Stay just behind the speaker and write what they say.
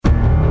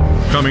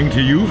Coming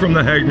to you from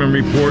the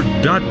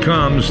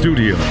HagmannReport.com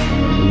studio,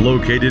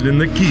 located in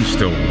the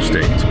Keystone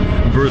State,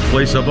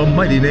 birthplace of a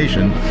mighty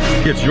nation,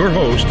 it's your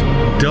host,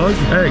 Doug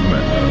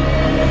Hagmann.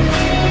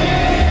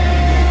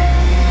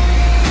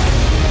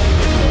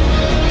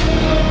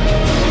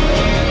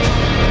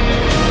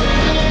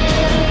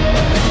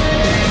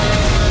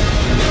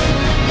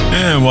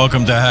 And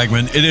welcome to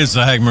Hagmann. It is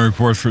the Hagmann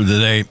Report for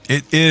today.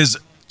 It is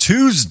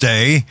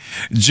Tuesday,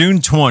 June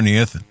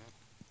 20th,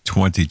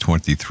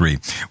 2023.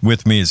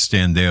 With me is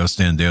Stan Deyo,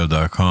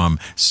 StanDeyo.com,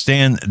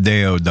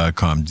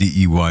 StanDeyo.com,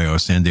 Deyo,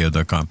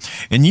 StanDeyo.com.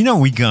 And you know,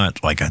 we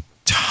got like a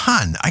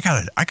ton. I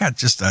got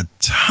just a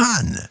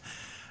ton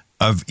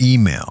of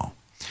email.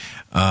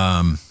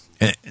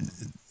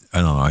 I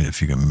don't know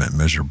if you can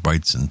measure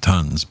bytes and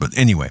tons, but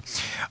anyway,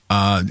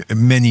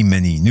 many,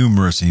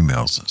 numerous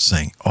emails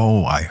saying,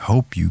 oh, I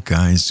hope you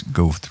guys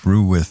go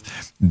through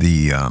with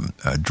the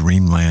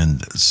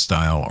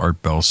Dreamland-style,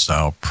 Art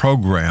Bell-style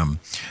program.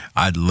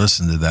 I'd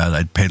listen to that.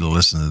 I'd pay to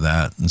listen to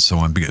that, and so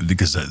on,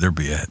 because there'd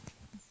be a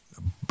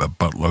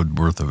buttload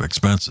worth of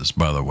expenses,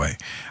 by the way,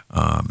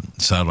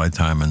 satellite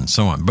time and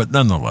so on. But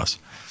nonetheless,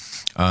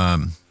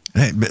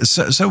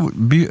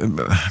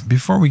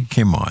 before we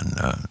came on,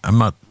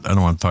 I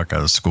don't want to talk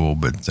out of school,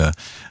 but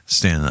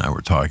Stan and I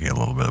were talking a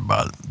little bit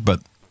about it. But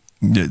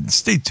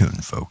stay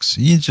tuned, folks.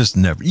 You just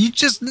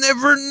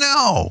never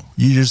know.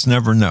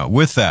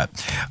 With that,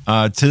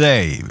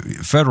 today,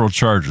 federal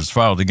charges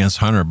filed against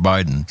Hunter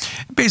Biden,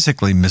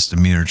 basically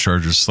misdemeanor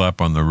charges, slap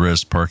on the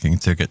wrist, parking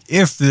ticket.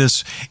 If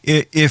this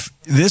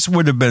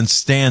would have been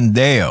Stan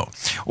Deyo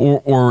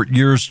or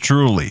yours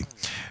truly,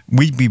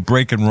 we'd be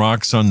breaking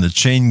rocks on the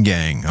chain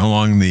gang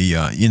along the,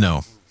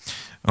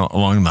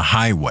 along the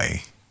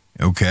highway,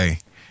 okay?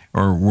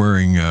 Or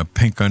wearing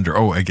pink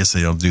Oh, I guess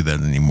they don't do that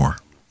anymore.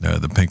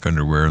 The pink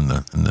underwear in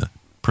the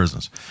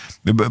prisons.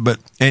 But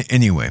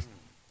anyway,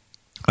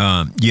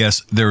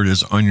 yes, there it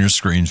is on your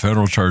screen.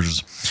 Federal charges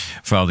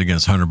filed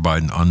against Hunter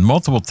Biden on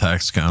multiple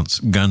tax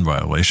counts, gun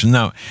violation.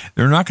 Now,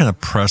 they're not going to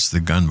press the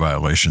gun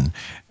violation.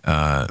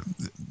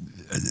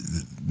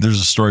 There's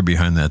a story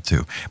behind that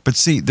too. But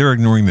see, they're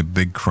ignoring the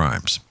big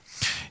crimes.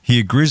 He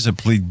agrees to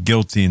plead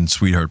guilty in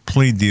sweetheart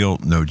plea deal,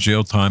 no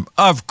jail time.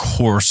 Of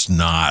course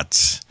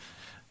not.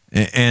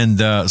 And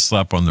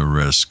slap on the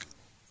wrist,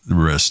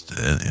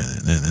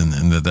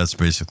 and that's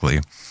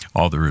basically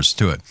all there is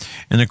to it.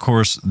 And of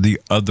course,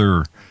 the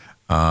other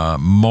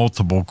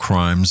multiple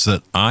crimes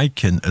that I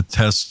can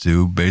attest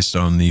to based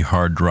on the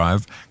hard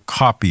drive,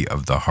 copy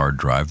of the hard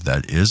drive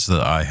that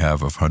I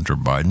have of Hunter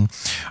Biden,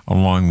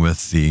 along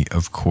with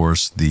of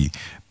course, the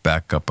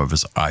backup of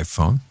his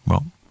iPhone.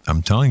 Well,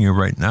 I'm telling you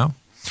right now,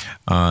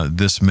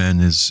 this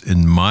man is,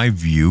 in my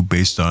view,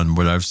 based on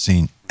what I've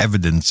seen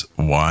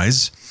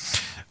evidence-wise,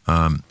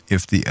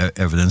 if the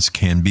evidence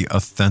can be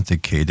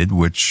authenticated,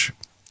 which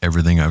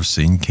everything I've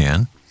seen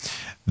can,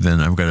 then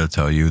I've got to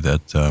tell you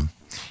that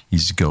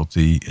he's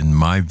guilty, in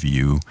my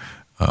view,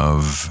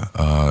 of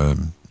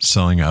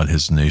selling out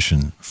his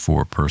nation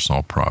for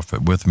personal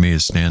profit. With me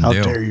is Stan Deyo.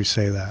 How dare you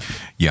say that?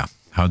 Yeah,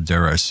 how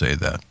dare I say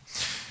that?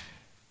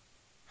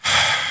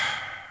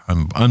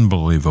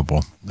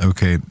 Unbelievable.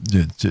 Okay,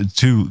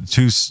 two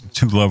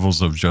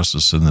levels of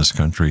justice in this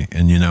country,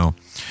 and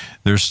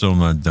they're still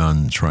not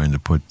done trying to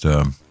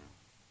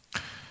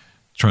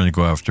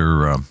go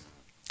after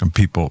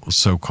people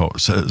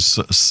so-called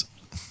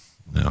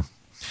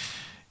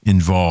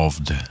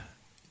involved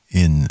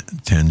in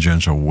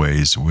tangential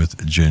ways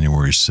with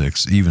January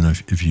 6th, even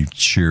if you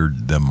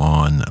cheered them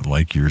on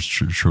like yours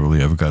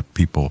truly. I've got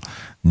people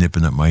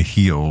nipping at my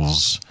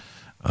heels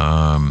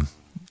from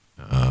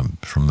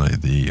I'm not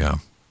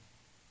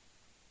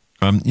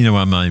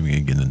even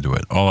going to get into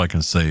it. All I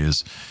can say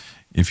is,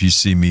 if you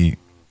see me,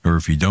 or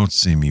if you don't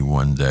see me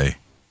one day,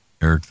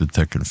 Eric the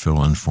Tech can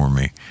fill in for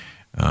me.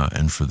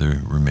 And for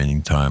the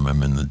remaining time,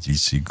 I'm in the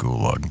DC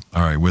gulag.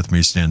 All right, with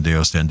me, Stan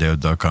Deyo,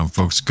 StanDeyo.com.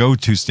 Folks, go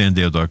to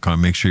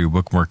StanDeyo.com. Make sure you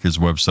bookmark his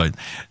website.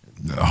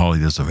 Holly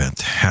does a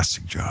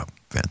fantastic job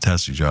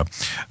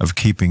of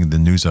keeping the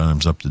news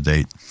items up to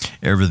date.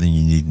 Everything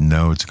you need to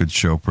know. It's good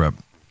show prep.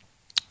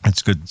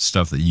 It's good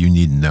stuff that you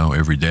need to know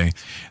every day.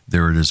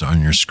 There it is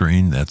on your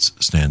screen. That's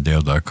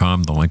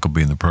StanDeyo.com. The link will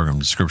be in the program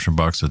description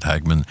box at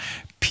HagmannPI.com.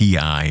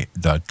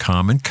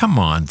 And come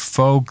on,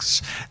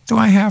 folks, do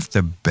I have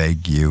to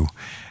beg you?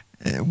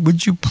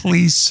 Would you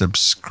please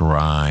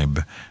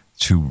subscribe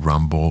to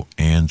Rumble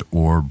and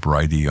or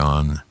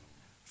Brighteon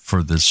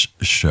for this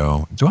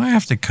show? Do I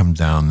have to come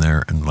down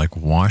there and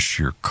wash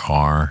your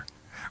car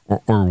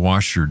or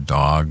wash your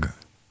dog?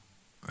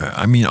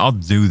 I mean, I'll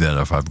do that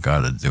if I've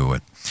got to do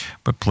it.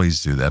 But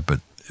please do that. But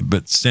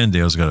Stan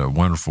Deyo's got a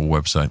wonderful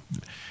website.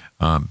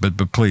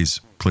 But please,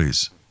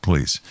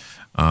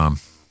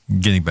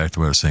 getting back to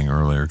what I was saying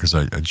earlier, because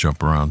I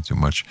jump around too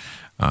much.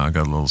 I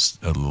got a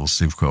little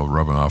Steve Quill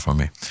rubbing off on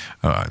me.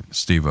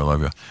 Steve, I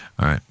love you.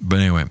 All right.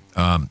 But anyway,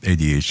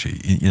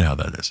 ADHD, you know how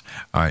that is.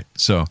 All right.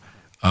 So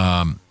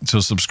So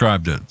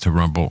subscribe to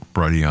Rumble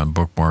Brady on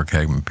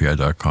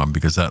bookmarkhagmanpi.com,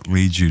 because that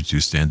leads you to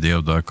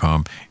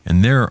standeo.com.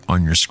 And there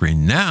on your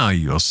screen now,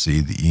 you'll see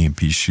the EMP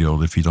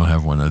shield. If you don't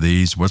have one of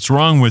these, what's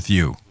wrong with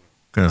you?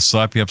 Going to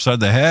slap you upside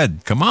the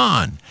head. Come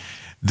on.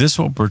 This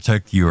will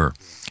protect your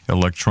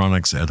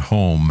electronics at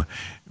home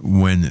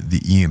when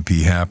the EMP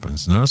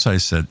happens. Notice I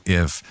said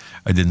if.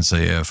 I didn't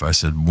say if. I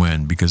said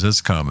when, because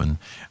it's common,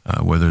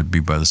 whether it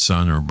be by the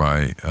sun or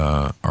by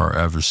our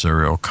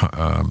adversarial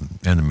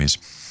enemies.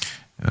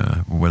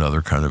 What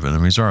other kind of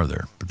enemies are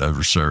there but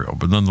adversarial?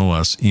 But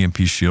nonetheless, EMP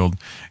Shield,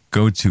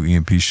 go to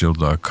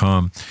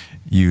empshield.com,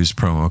 use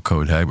promo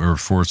code Hagmann or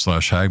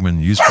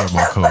 /Hagmann, use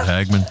promo code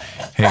Hagmann.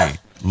 Hey,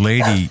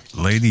 lady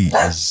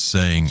is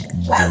saying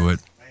do it.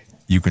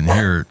 You can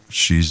hear it.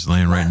 She's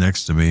laying right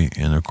next to me,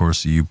 and of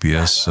course the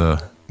UPS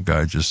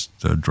guy just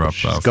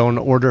dropped off. She's going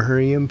to order her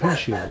EMP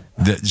shield.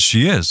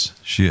 She is.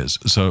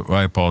 So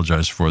I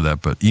apologize for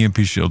that, but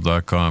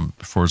empshield.com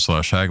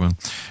 /Hagmann,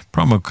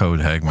 promo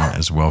code Hagmann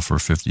as well for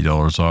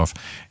 $50 off,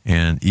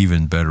 and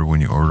even better when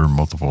you order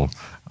multiple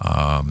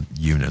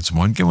units.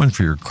 Get one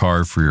for your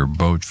car, for your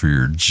boat, for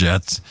your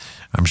jet.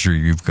 I'm sure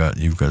you've got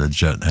a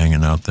jet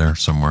hanging out there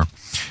somewhere.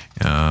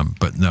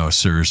 But no,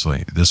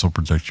 seriously, this will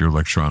protect your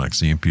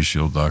electronics,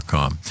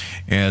 empshield.com.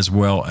 As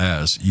well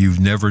as, you've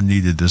never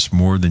needed this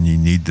more than you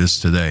need this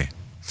today.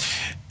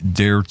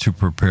 Dare to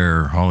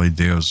Prepare, Holly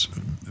Deyo's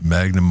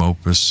magnum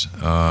opus.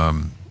 I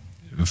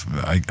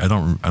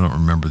don't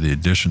remember the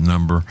edition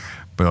number,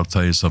 but I'll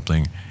tell you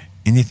something.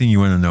 Anything you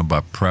want to know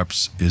about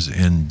preps is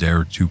in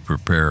Dare to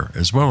Prepare,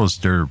 as well as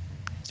dare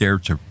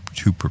to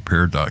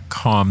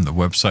prepare.com, the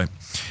website.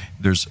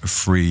 There's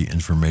free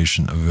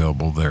information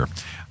available there.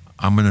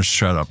 I'm going to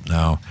shut up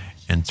now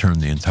and turn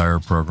the entire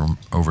program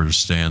over to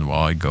Stan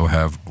while I go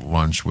have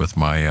lunch with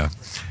my...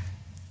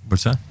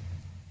 what's that?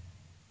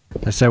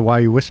 I said, why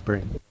are you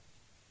whispering?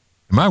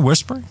 Am I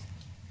whispering?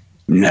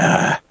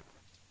 Nah.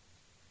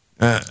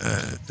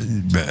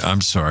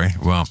 I'm sorry.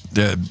 Well,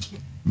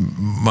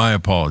 my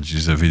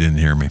apologies if you didn't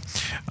hear me.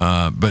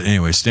 But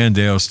anyway, Stan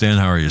Deyo. Stan,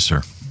 how are you,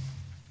 sir?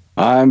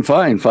 I'm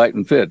fine,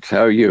 fighting fit.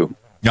 How are you?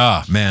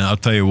 Man, I'll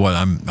tell you what.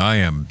 I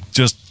am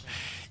just...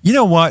 You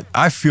know what?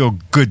 I feel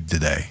good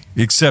today.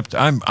 Except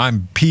I'm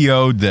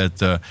PO'd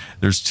that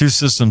there's two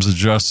systems of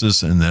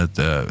justice, and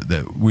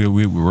that we're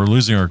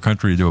losing our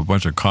country to a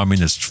bunch of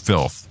communist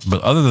filth.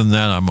 But other than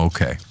that, I'm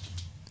okay.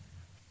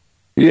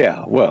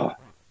 Yeah, well,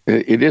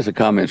 it is a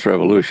communist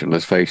revolution.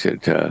 Let's face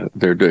it.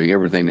 They're doing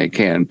everything they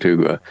can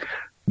to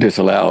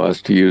disallow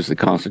us to use the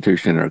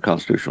Constitution and our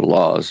constitutional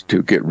laws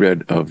to get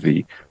rid of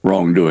the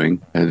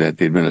wrongdoing that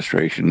the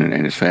administration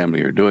and his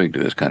family are doing to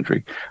this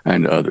country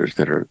and others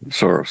that are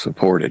Soros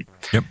supported.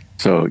 Yep.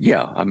 So,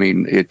 yeah, I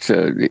mean,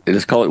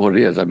 let's call it what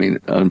it is. I mean,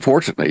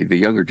 unfortunately, the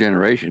younger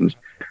generations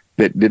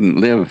that didn't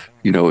live,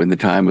 in the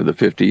time of the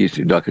 50s,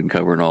 to duck and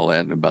cover and all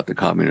that, and about the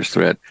communist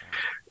threat,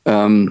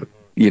 they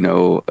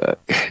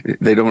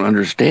don't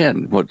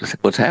understand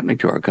what's happening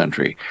to our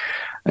country.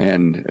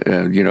 And,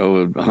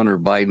 Hunter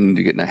Biden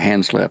getting a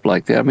hand slap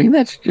like that. I mean,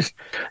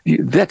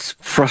 that's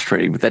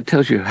frustrating, but that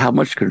tells you how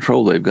much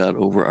control they've got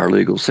over our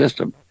legal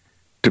system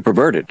to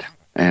pervert it.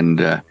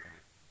 And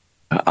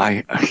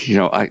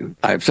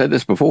I've said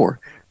this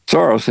before.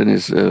 Soros and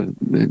his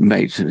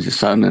mates, his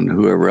son and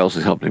whoever else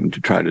is helping him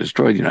to try to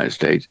destroy the United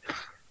States,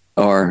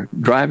 are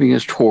driving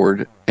us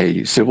toward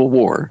a civil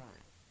war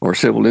or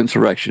civil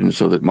insurrection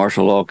so that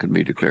martial law can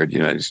be declared in the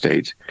United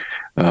States.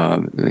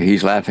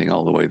 He's laughing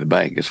all the way to the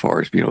bank as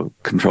far as,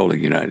 controlling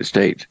the United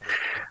States.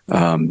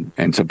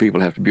 And so people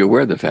have to be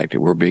aware of the fact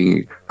that we're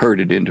being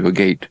herded into a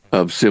gate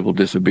of civil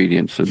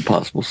disobedience and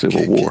possible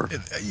civil war.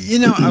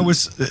 I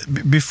was,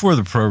 before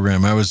the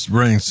program, I was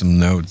writing some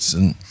notes,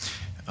 and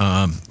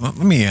let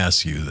me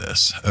ask you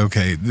this.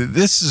 Okay,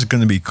 this is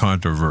going to be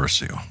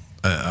controversial,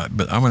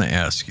 but I'm going to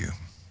ask you.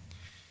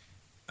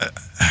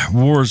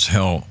 War is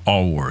hell,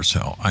 all war is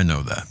hell. I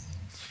know that.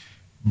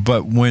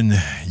 But when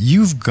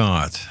you've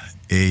got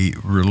a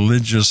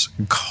religious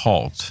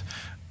cult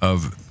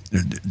of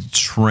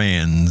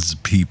trans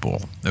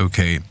people,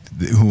 okay,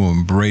 who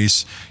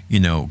embrace,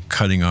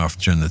 cutting off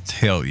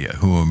genitalia,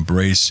 who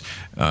embrace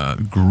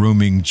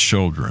grooming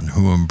children,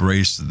 who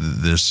embrace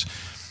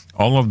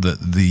all of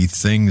the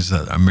things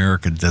that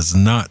America does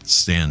not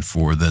stand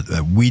for,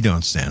 that we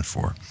don't stand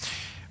for.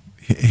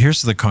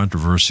 Here's the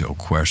controversial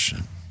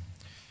question.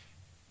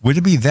 Would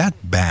it be that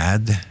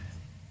bad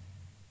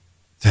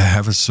to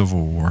have a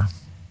civil war?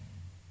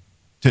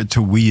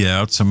 To weed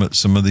out some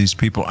of these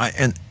people?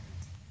 I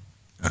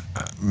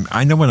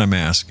know what I'm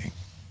asking,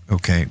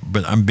 okay,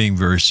 but I'm being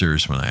very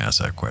serious when I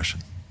ask that question.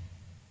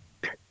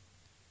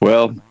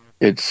 Well,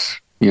 it's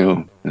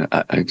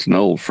it's an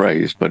old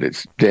phrase, but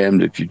it's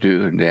damned if you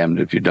do and damned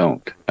if you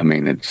don't. I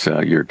mean, it's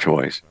your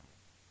choice.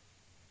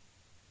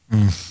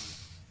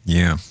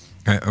 Yeah.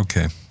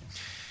 Okay.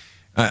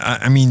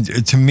 I mean,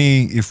 to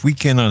me, if we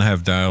cannot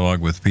have dialogue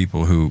with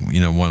people who,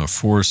 want to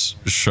force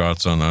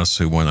shots on us,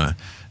 who want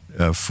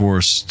to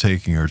force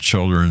taking our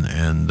children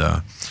and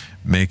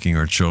making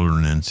our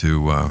children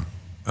into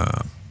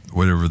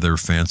whatever their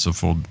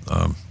fanciful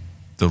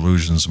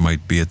delusions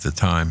might be at the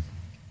time,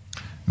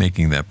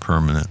 making that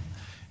permanent.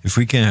 If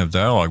we can't have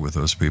dialogue with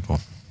those people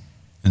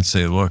and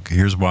say, look,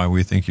 here's why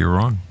we think you're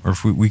wrong, or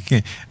if we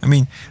can't, I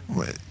mean,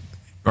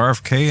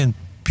 RFK and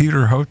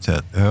Peter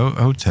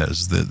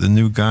Hotez, the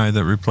new guy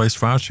that replaced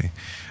Fauci,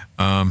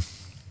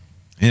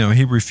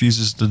 he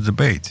refuses to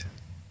debate,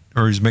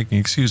 or he's making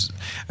excuses.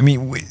 I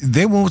mean,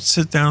 they won't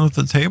sit down at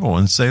the table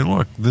and say,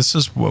 look, this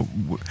is what,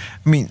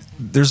 I mean,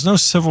 there's no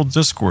civil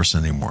discourse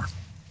anymore.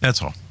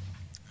 That's all.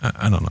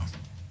 I don't know.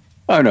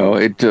 I know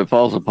it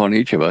falls upon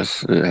each of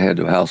us, head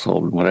of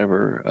household and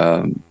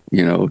whatever,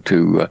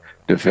 to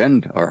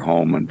defend our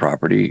home and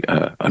property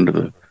under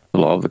the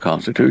law of the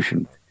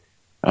Constitution.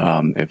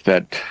 If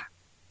that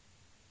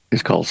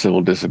is called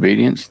civil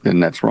disobedience, then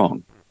that's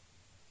wrong.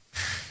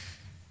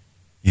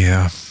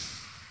 Yeah.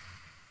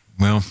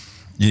 Well,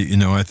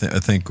 I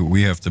think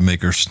we have to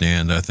make our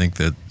stand. I think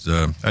that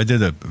I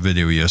did a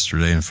video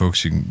yesterday, and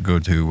folks, you can go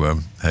to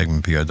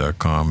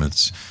hagmannpi.com.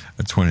 It's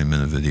a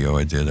 20-minute video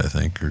I did, I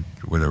think, or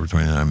whatever,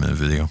 29-minute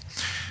video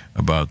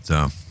about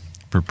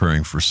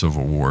preparing for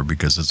civil war,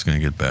 because it's going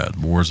to get bad.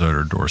 War's at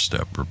our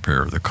doorstep.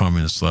 Prepare. The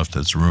communist left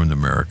has ruined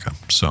America.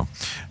 So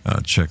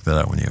check that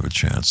out when you have a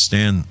chance.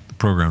 Stan, the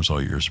program's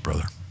all yours,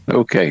 brother.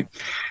 Okay.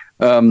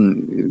 A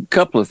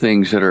couple of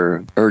things that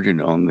are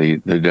urgent on the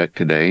deck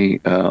today.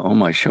 On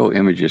my show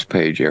images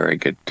page,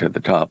 Eric, at the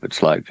top at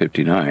slide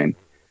 59,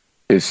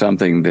 is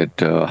something that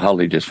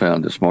Holly just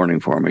found this morning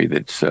for me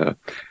that's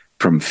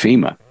from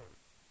FEMA.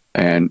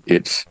 And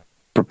it's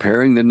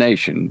preparing the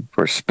nation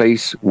for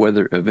space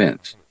weather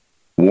events.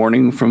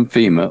 Warning from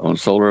FEMA on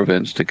solar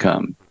events to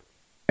come.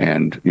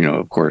 And,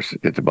 of course,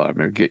 at the bottom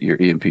there, get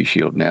your EMP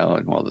shield now.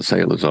 And while the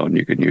sale is on,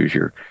 you can use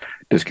your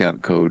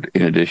discount code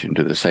in addition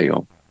to the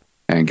sale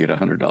and get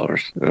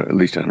 $100, at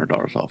least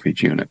 $100 off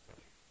each unit.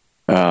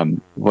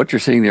 What you're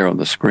seeing there on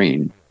the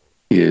screen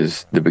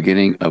is the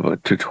beginning of a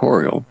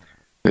tutorial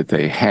that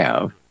they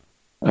have.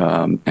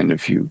 And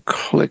if you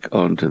click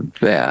onto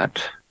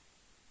that,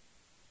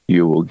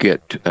 you will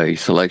get a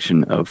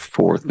selection of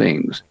 4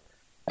 things.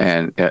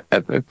 And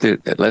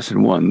at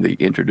lesson 1, the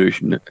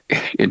introduction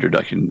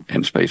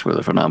and space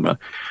weather phenomena,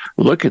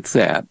 look at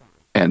that,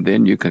 and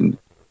then you can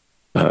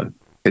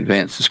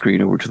advance the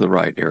screen over to the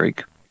right,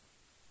 Eric,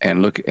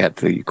 and look at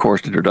the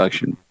course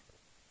introduction.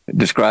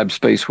 Describe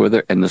space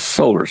weather and the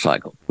solar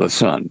cycle, the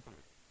sun.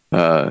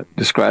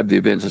 Describe the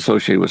events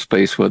associated with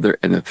space weather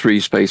and the 3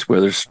 space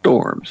weather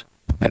storms.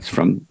 That's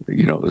from,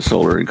 the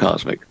solar and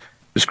cosmic.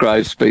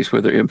 Describe space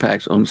weather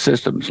impacts on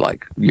systems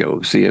like,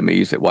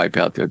 CMEs that wipe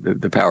out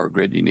the power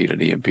grid. You need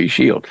an EMP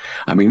shield.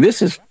 I mean,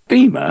 this is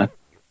FEMA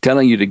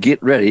telling you to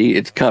get ready.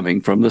 It's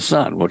coming from the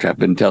sun, which I've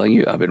been telling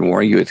you. I've been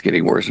warning you. It's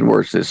getting worse and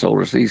worse this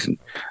solar season,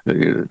 the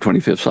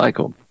 25th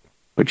cycle.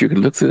 But you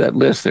can look through that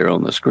list there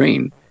on the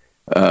screen.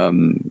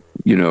 Describe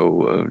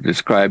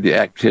the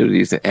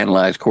activities that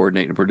analyze,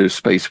 coordinate, and produce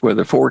space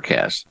weather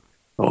forecasts.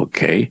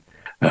 Okay.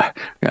 I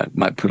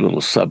might put a little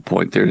sub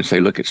point there and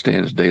say, look at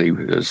Stan's daily,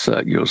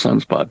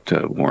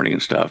 sunspot warning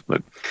and stuff.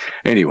 But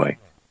anyway,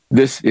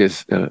 this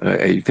is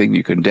a thing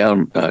you can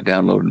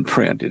download and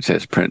print. It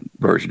says print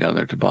version down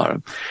there at the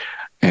bottom.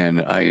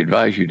 And I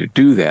advise you to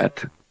do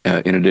that,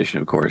 in addition,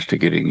 of course, to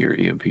getting your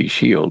EMP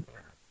shield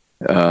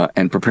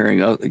and preparing,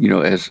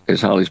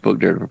 as Holly's book,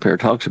 Dare to Prepare,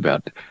 talks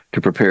about,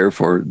 to prepare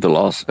for the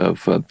loss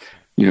of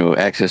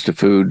access to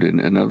food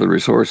and other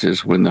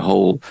resources when the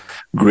whole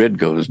grid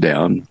goes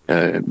down,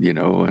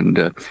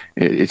 and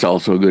it's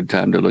also a good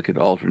time to look at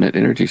alternate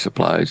energy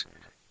supplies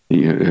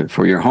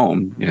for your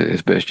home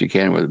as best you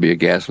can, whether it be a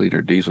gasoline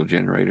or diesel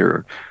generator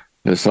or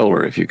a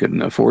solar, if you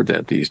can afford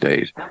that these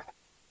days.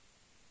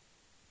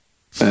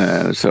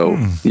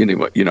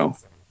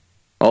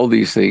 All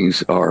these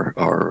things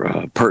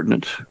are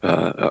pertinent,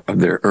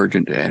 they're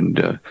urgent,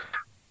 and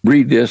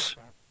read this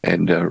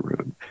and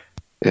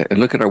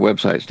look at our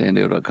website,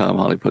 standeyo.com.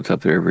 Holly puts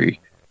up there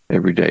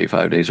every day,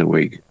 5 days a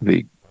week,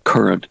 the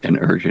current and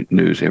urgent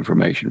news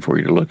information for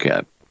you to look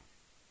at.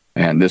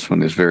 And this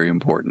one is very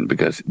important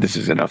because this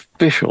is an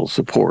official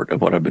support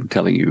of what I've been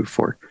telling you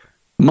for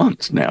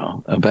months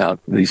now about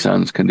the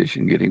sun's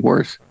condition getting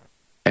worse.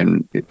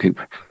 And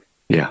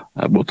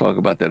we'll talk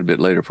about that a bit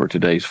later for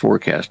today's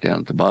forecast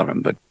down at the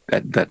bottom, but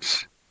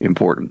that's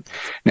important.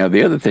 Now,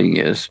 the other thing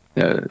is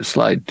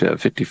slide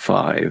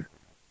 55,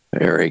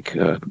 Eric,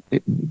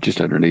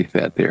 just underneath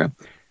that there.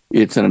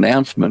 It's an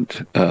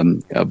announcement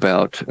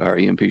about our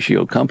EMP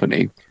Shield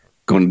company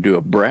going to do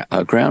a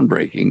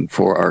groundbreaking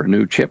for our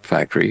new chip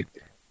factory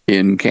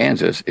in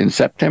Kansas in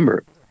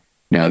September.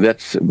 Now,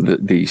 that's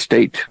the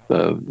state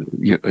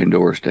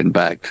endorsed and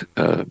backed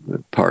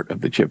part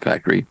of the chip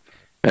factory.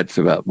 That's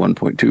about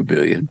 $1.2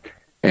 billion.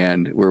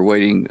 And we're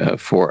waiting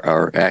for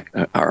our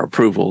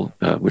approval,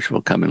 which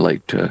will come in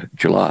late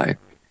July,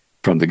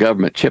 from the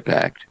Government CHIP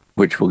Act,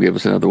 which will give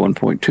us another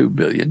 $1.2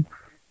 billion.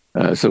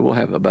 So we'll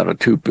have about a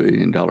 $2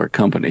 billion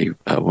company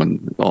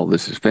when all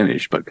this is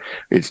finished. But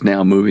it's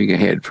now moving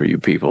ahead for you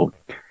people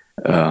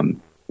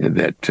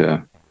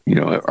that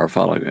are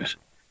following us.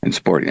 and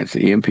supporting it. It's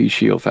the EMP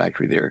Shield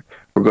factory there.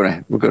 We're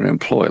going to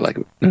employ like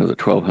another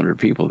 1,200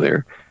 people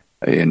there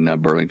in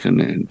Burlington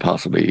and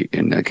possibly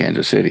in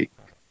Kansas City.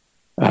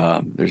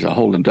 There's a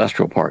whole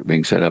industrial park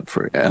being set up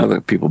for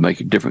other people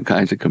making different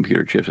kinds of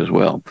computer chips as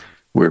well.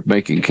 We're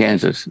making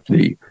Kansas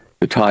the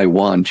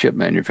Taiwan chip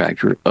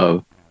manufacturer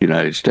of the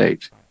United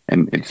States.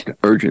 And it's an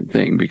urgent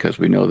thing because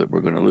we know that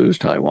we're going to lose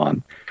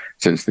Taiwan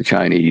since the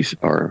Chinese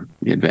are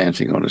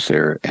advancing on us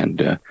there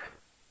and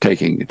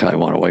taking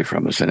Taiwan away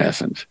from us in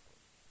essence.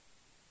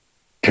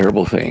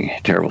 Terrible thing,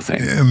 terrible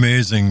thing.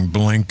 Amazing.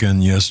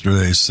 Blinken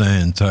yesterday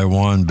saying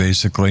Taiwan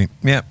basically,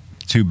 yep,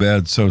 too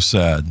bad, so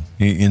sad.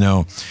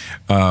 We're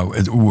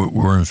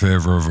in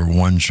favor of a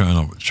one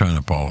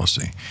China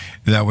policy.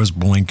 That was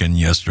Blinken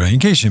yesterday. In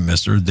case you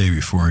missed it, or the day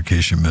before, in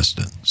case you missed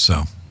it.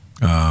 So,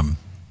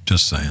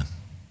 just saying.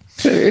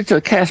 It's a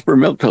Casper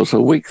Milquetoast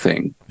a week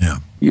thing. Yeah.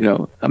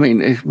 I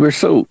mean, we're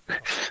so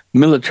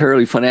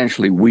militarily,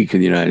 financially weak in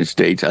the United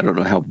States. I don't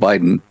know how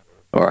Biden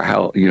or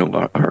how,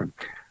 or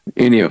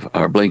any of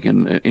our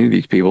Blinken, any of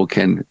these people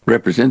can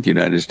represent the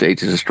United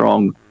States as a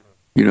strong,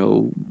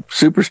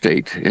 super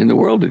state in the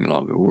world any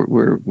longer.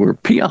 We're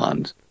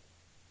peons.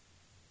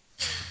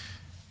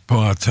 Well,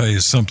 I'll tell you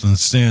something,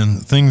 Stan.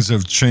 Things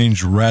have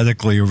changed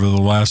radically over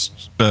the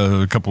last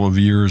couple of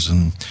years,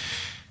 and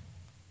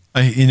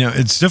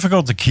it's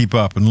difficult to keep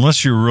up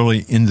unless you're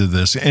really into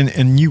this.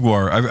 And you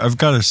are. I've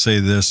got to say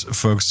this,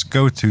 folks.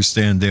 Go to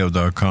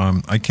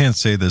standeyo.com. I can't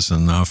say this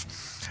enough.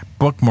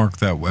 Bookmark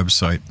that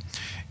website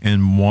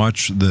and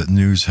watch the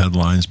news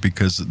headlines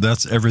because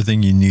that's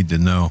everything you need to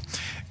know.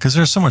 Because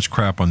there's so much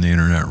crap on the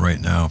internet right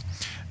now.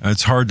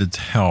 It's hard to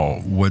tell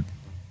what,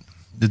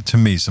 to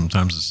me,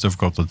 sometimes it's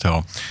difficult to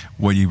tell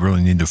what you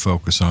really need to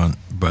focus on.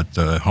 But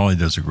Holly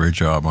does a great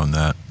job on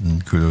that.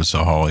 And kudos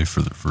to Holly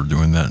for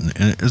doing that.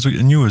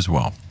 And you as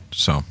well.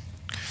 So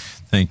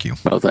thank you.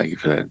 Well, thank you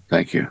for that.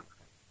 Thank you.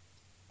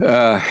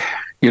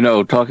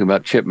 Talking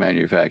about chip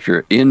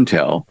manufacturer,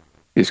 Intel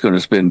is going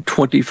to spend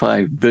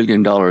 $25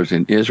 billion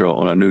in Israel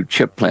on a new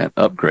chip plant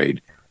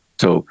upgrade.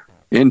 So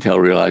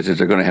Intel realizes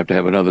they're going to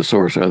have another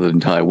source other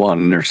than Taiwan,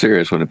 and they're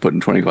serious when they're putting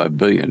 $25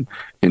 billion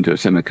into a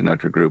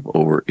semiconductor group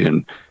over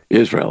in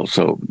Israel.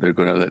 So they're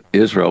going to let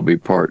Israel be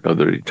part of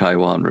the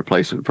Taiwan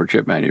replacement for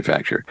chip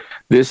manufacture.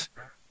 This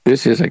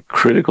is a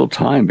critical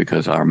time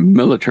because our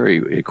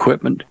military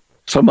equipment,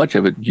 so much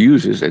of it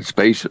uses at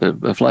space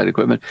flight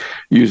equipment,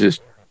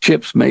 uses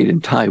chips made in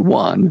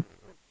Taiwan,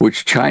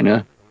 which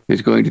China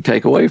is going to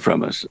take away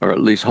from us, or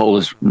at least hold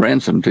us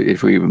ransom to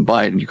if we even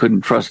buy it. And you couldn't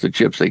trust the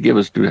chips they give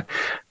us to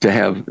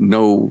have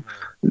no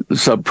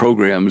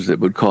sub-programs that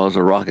would cause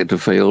a rocket to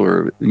fail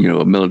or,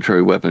 a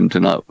military weapon to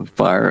not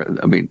fire.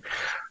 I mean,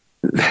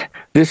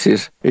 this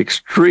is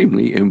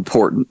extremely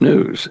important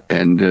news.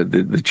 And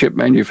the chip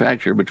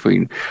manufacturer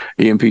between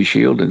EMP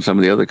Shield and some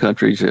of the other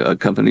companies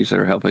that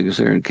are helping us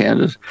there in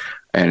Kansas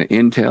and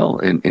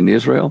Intel in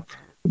Israel,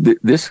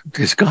 this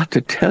has got to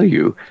tell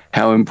you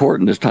how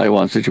important this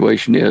Taiwan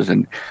situation is.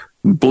 And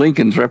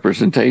Blinken's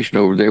representation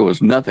over there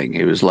was nothing.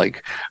 It was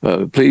like,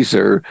 please,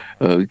 sir,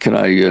 can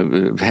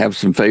I have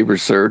some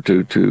favors, sir,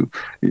 to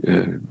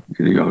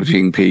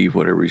Jinping,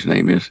 whatever his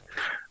name is.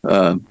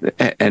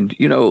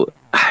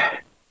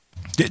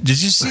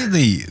 Did you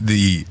see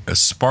the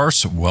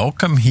sparse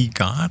welcome he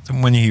got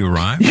when he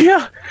arrived?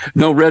 Yeah,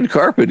 no red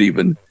carpet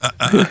even.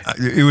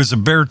 It was a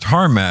bare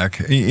tarmac,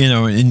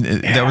 and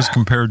that was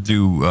compared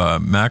to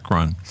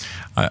Macron,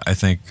 I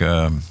think.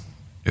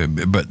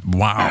 But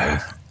wow,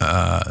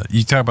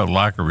 you talk about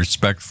lack of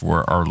respect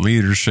for our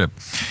leadership,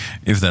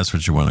 if that's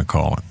what you want to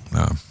call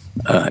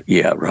it.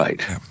 Yeah,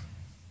 right. Yeah.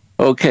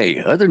 Okay,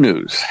 other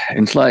news.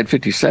 In slide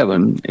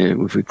 57,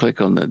 if we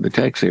click on the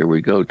text here,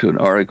 we go to an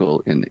article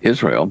in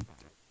Israel.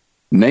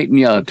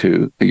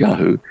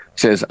 Netanyahu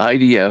says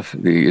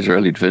IDF, the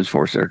Israeli Defense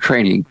Force, are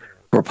training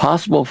for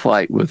possible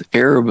fight with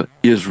Arab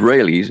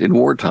Israelis in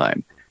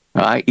wartime,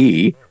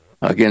 i.e.,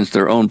 against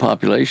their own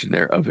population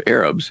there of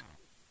Arabs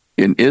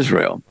in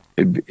Israel.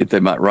 If they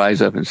might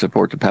rise up and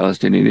support the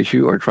Palestinian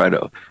issue or try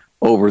to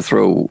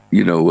overthrow,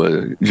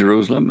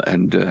 Jerusalem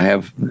and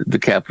have the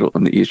capital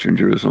in the eastern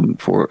Jerusalem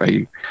for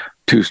a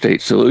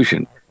two-state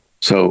solution.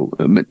 So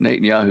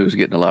Netanyahu is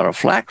getting a lot of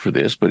flack for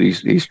this, but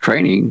he's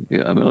training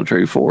a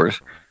military force,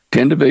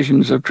 10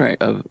 divisions of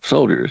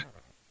soldiers,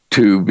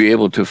 to be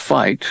able to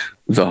fight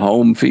the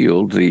home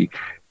field, the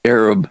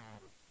Arab,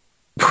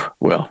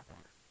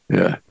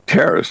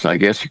 terrorists, I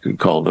guess you could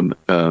call them,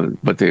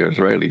 but they're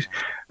Israelis.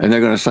 And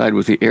they're going to side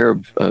with the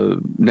Arab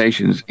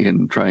nations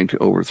in trying to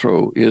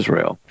overthrow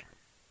Israel.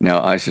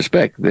 Now, I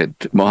suspect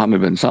that Mohammed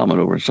bin Salman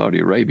over in Saudi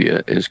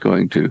Arabia is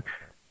going to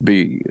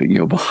be,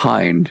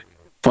 behind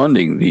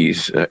funding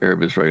these Arab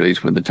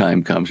Israelis when the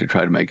time comes to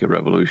try to make a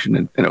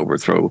revolution and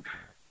overthrow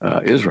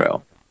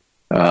Israel.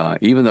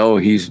 Even though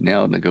he's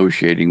now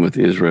negotiating with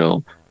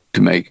Israel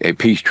to make a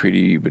peace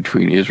treaty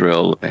between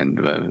Israel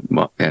and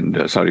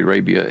Saudi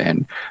Arabia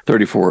and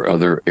 34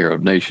 other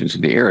Arab nations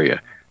in the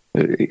area.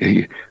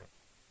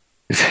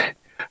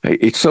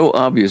 It's so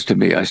obvious to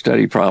me. I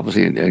study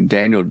prophecy, and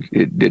Daniel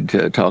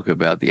did talk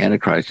about the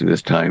Antichrist at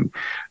this time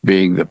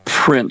being the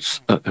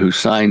prince who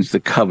signs the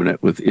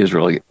covenant with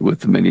Israel, with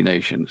the many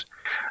nations.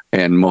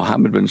 And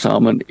Mohammed bin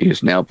Salman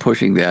is now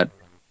pushing that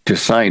to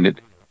sign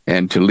it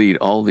and to lead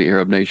all the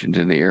Arab nations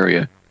in the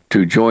area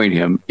to join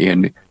him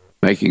in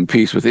making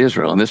peace with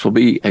Israel. And this will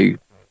be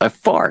a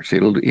farce.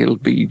 It'll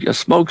be a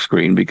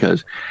smokescreen,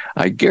 because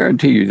I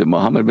guarantee you that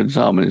Mohammed bin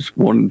Salman is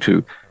wanting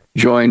to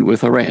join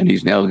with Iran.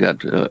 He's now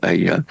got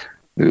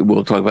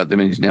we'll talk about them,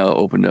 and he's now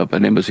opened up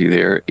an embassy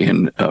there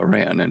in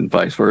Iran and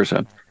vice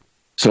versa,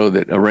 so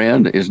that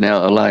Iran is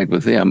now allied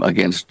with them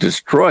against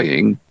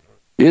destroying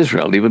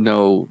Israel, even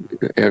though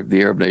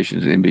the Arab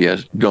nations and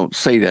MBS don't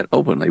say that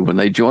openly. When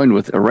they join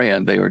with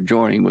Iran, they are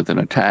joining with an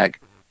attack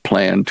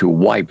plan to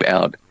wipe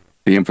out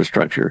the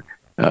infrastructure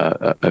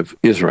of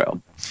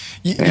Israel.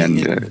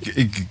 And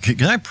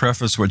can I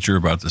preface what you're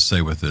about to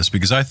say with this?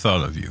 Because I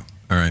thought of you,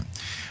 all right?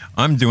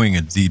 I'm doing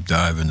a deep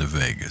dive into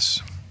Vegas,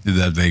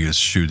 that Vegas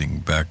shooting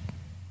back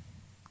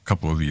a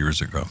couple of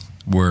years ago,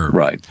 where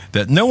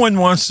that no one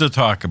wants to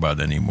talk about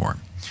anymore.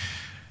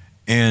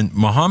 And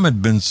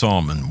Mohammed bin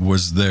Salman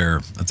was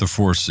there at the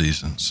Four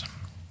Seasons,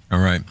 all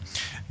right?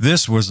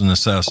 This was an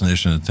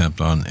assassination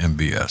attempt on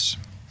MBS,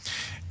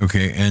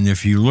 okay? And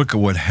if you look at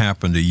what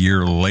happened a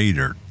year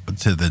later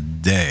to the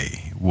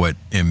day, what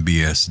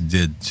MBS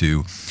did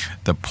to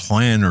the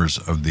planners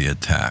of the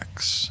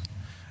attacks,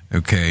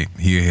 okay,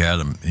 he had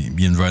them.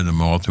 He invited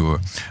them all to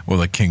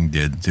the king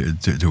did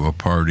to a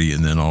party,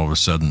 and then all of a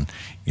sudden,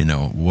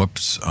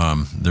 whoops,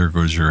 there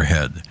goes your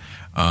head.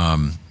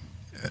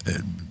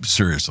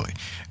 Seriously,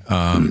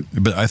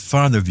 but I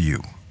thought of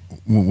you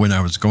when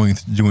I was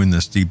doing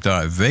this deep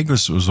dive.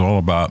 Vegas was all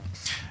about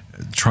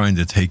trying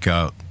to take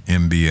out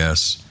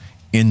MBS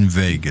in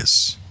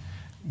Vegas,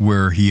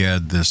 where he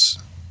had this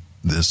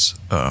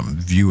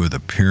view of the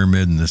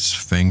pyramid and this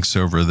Sphinx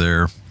over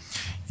there.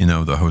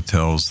 The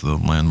hotels, the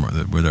landmark,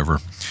 whatever.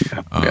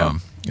 Yeah.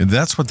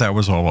 That's what that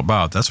was all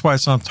about. That's why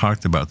it's not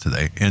talked about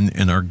today.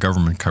 And our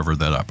government covered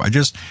that up.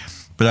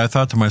 But I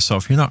thought to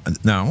myself, now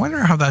I wonder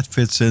how that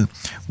fits in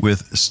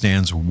with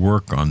Stan's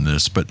work on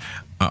this. But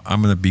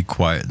I'm going to be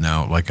quiet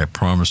now, like I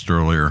promised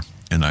earlier,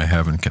 and I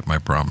haven't kept my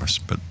promise.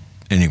 But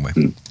anyway,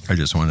 I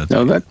just wanted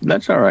to. No,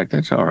 that's all right.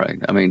 That's all right.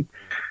 I mean,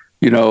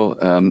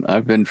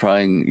 I've been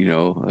trying,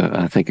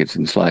 I think it's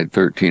in slide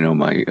 13 on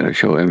my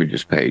show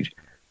images page,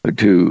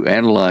 to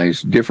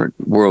analyze different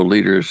world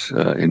leaders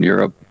in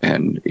Europe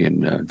and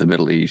in the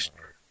Middle East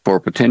for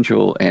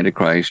potential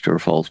antichrist or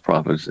false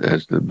prophets,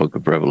 as the book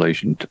of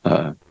Revelation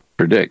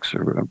predicts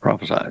or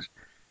prophesies.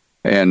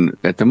 And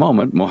at the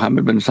moment,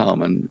 Mohammed bin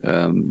Salman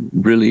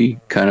really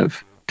kind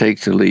of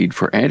takes the lead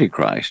for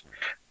antichrist.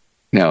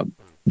 Now,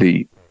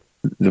 the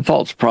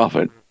false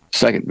prophet,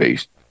 second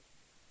beast,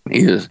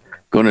 is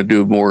going to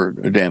do more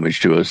damage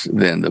to us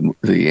than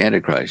the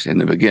antichrist in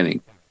the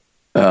beginning.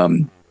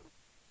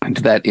 And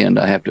to that end,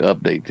 I have to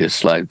update this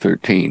slide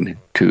 13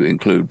 to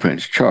include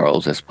Prince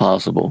Charles as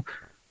possible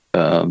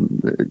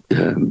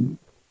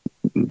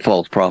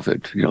false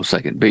prophet,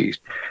 second beast,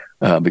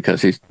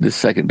 because the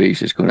second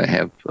beast is going to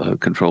have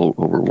control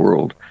over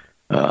world,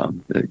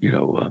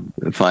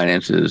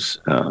 finances,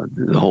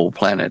 the whole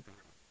planet,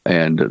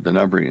 and the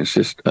numbering and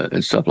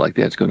stuff like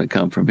that's going to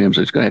come from him.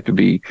 So it's going to have to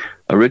be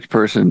a rich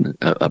person,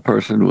 a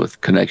person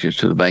with connections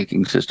to the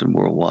banking system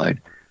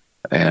worldwide,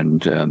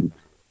 and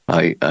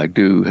I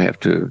do have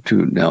to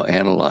now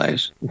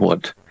analyze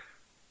what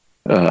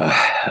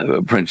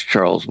Prince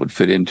Charles would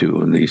fit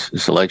into in these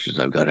selections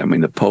I've got. I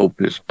mean, the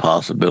Pope is a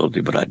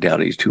possibility, but I doubt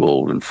he's too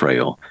old and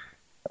frail.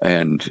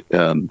 And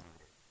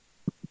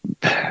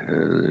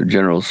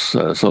General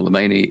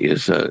Soleimani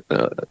is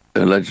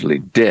allegedly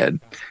dead,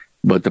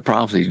 but the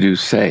prophecies do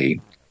say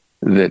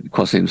that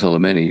Qasim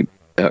Soleimani,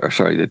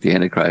 that the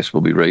Antichrist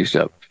will be raised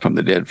up from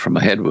the dead from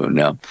a head wound.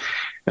 Now,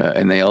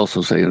 and they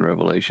also say in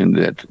Revelation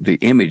that the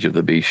image of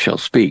the beast shall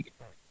speak.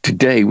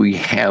 Today, we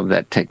have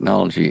that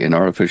technology in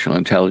artificial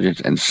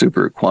intelligence and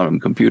super quantum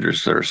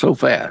computers that are so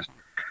fast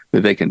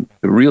that they can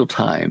real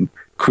time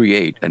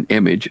create an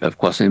image of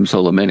Qasim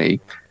Soleimani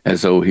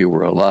as though he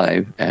were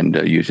alive and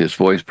use his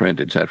voice print,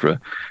 etc.,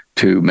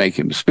 to make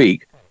him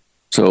speak.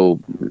 So,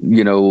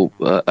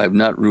 I've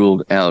not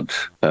ruled out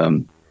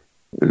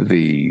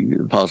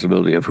the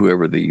possibility of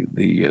whoever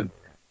the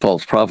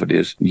false prophet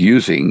is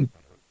using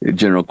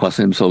General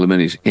Qasim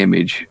Soleimani's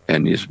image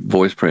and his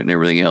voice print and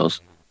everything else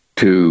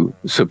to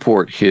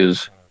support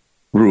his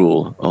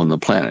rule on the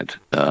planet.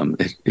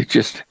 It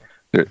just,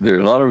 there are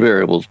a lot of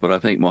variables, but I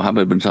think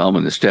Mohammed bin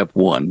Salman is step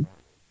one,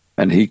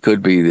 and he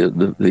could be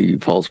the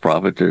false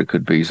prophet. There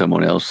could be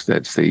someone else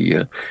that's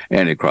the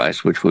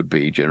Antichrist, which would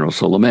be General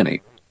Soleimani,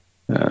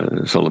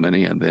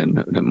 and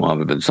then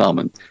Mohammed bin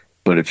Salman.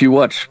 But if you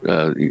watch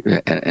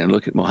and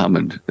look at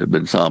Mohammed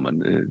bin Salman,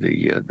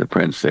 the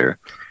prince there,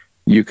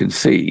 you can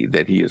see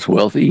that he is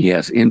wealthy. He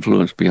has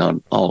influence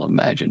beyond all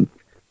imagine.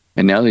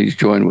 And now that he's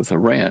joined with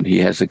Iran, he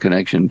has a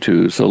connection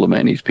to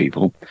Soleimani's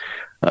people.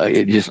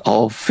 It just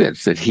all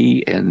fits that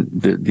he and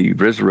the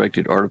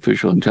resurrected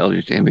artificial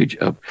intelligence image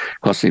of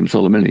Qasim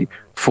Soleimani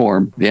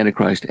form the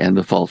Antichrist and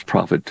the false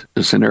prophet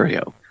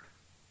scenario.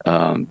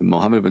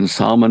 Mohammed bin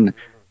Salman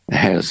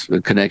has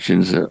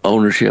connections,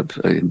 ownership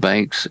in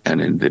banks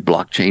and in the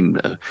blockchain,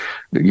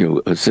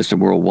 system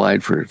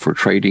worldwide for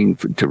trading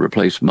to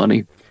replace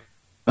money.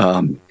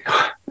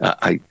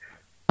 I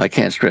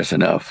can't stress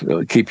enough.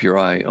 Keep your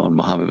eye on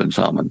Mohammed bin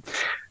Salman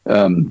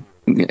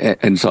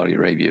and Saudi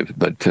Arabia,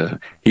 but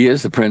he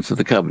is the prince of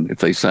the covenant. If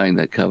they sign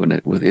that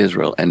covenant with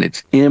Israel, and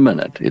it's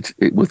imminent, it's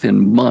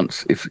within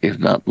months, if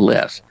not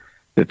less,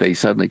 that they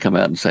suddenly come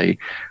out and say,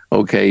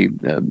 okay,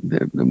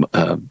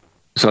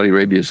 Saudi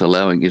Arabia is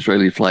allowing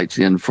Israeli flights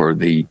in for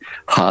the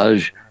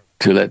Hajj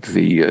to let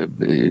the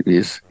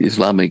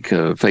Islamic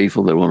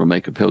faithful that want to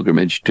make a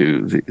pilgrimage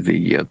to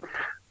the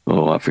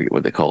I forget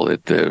what they call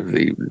it,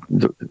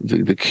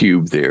 the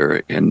cube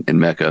there in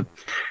Mecca,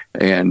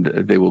 and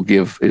they will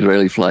give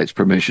Israeli flights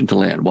permission to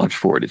land. Watch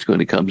for it; it's going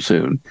to come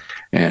soon,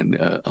 and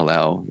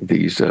allow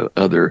these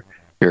other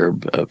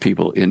Arab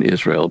people in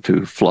Israel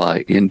to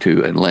fly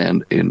into and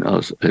land in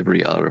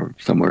Riyadh or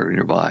somewhere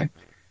nearby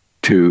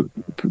to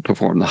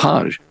perform the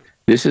Hajj.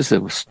 This is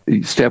the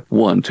step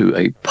one to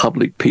a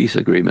public peace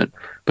agreement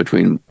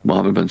between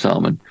Mohammed bin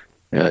Salman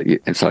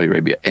and Saudi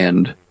Arabia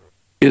and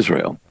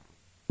Israel.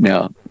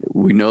 Now,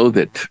 we know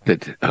that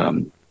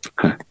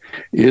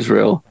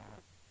Israel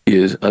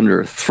is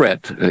under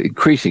threat,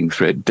 increasing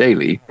threat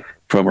daily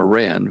from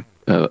Iran,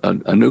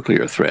 a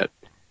nuclear threat.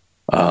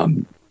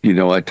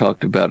 I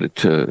talked about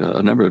it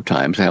a number of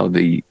times, how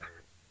the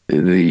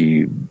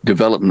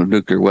development of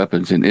nuclear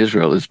weapons in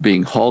Israel is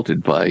being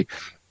halted by,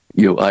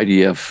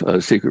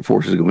 IDF secret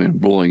forces going and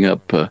blowing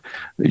up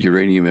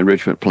uranium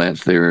enrichment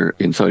plants there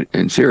in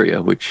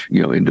Syria, which,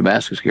 in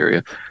Damascus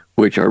area,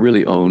 which are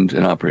really owned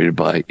and operated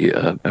by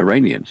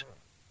Iranians.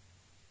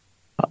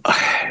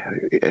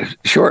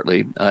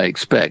 Shortly, I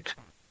expect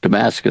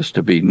Damascus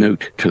to be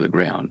nuked to the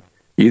ground,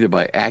 either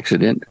by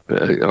accident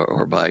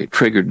or by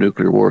triggered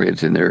nuclear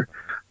warheads in their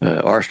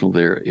arsenal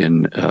there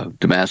in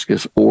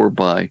Damascus, or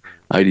by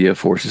IDF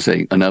forces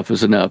saying, enough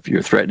is enough,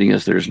 you're threatening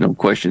us, there's no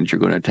question that you're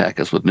going to attack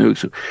us with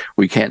nukes.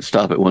 We can't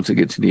stop it once it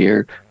gets in the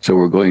air, so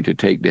we're going to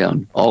take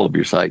down all of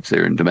your sites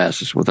there in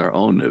Damascus with our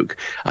own nuke.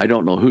 I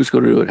don't know who's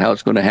going to do it, how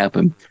it's going to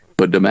happen,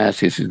 but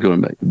Damascus is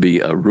going to be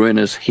a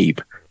ruinous heap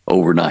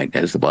overnight,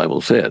 as the Bible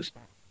says.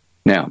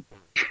 Now,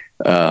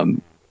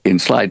 in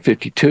slide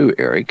 52,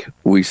 Eric,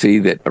 we see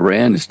that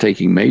Iran is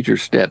taking major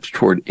steps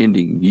toward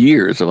ending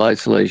years of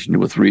isolation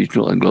with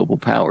regional and global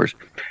powers,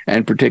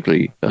 and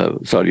particularly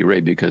Saudi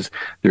Arabia, because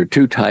there are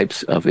two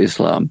types of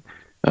Islam,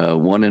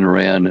 one in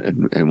Iran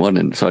and one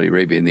in Saudi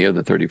Arabia and the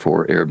other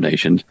 34 Arab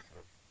nations.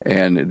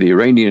 And the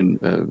Iranian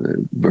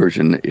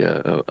version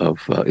of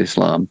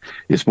Islam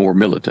is more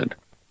militant.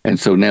 And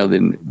so now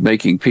then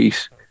making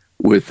peace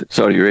with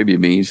Saudi Arabia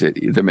means that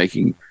they're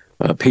making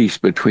peace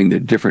between the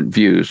different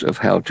views of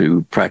how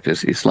to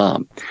practice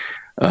Islam,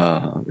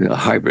 a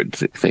hybrid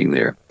thing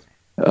there.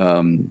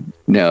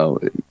 Now,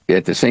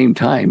 at the same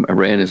time,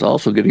 Iran is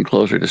also getting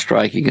closer to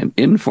striking an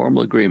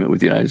informal agreement with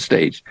the United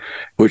States,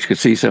 which could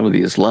see some of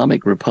the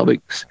Islamic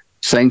Republic's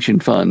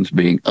sanctioned funds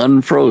being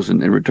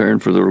unfrozen in return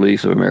for the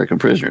release of American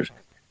prisoners.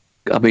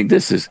 I mean,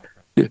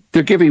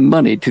 they're giving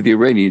money to the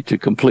Iranians to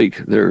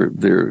complete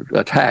their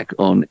attack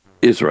on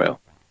Israel.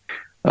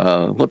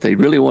 What they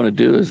really want to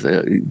do is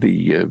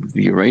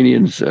the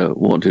Iranians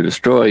want to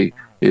destroy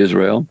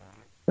Israel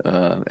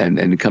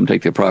and come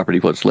take their property,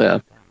 what's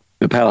left.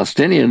 The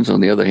Palestinians, on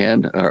the other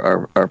hand,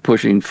 are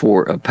pushing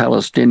for a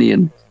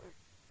Palestinian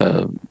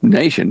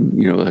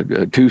nation,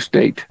 a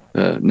two-state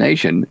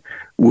nation,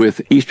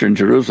 with Eastern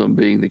Jerusalem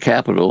being the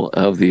capital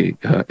of the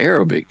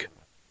Arabic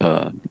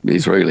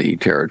Israeli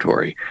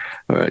territory,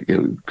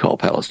 called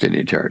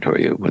Palestinian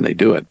territory when they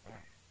do it.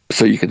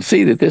 So you can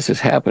see that this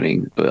is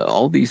happening.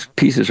 All these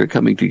pieces are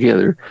coming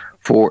together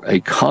for a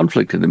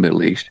conflict in the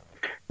Middle East.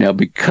 Now,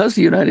 because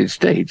the United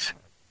States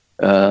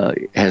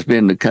has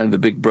been kind of the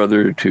big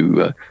brother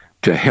to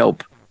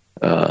help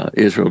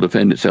Israel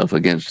defend itself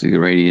against the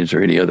Iranians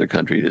or any other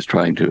country that's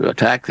trying to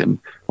attack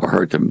them or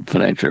hurt them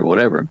financially or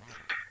whatever,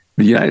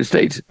 the United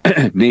States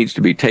needs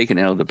to be taken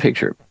out of the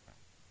picture.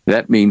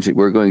 That means that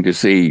we're going to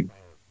see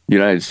the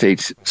United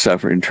States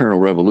suffer internal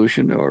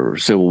revolution or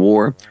civil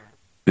war,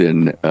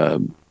 then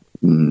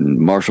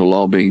martial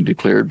law being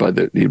declared by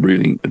the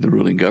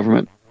ruling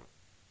government.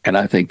 And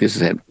I think this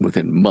is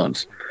within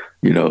months,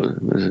 3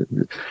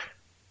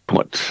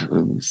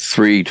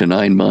 to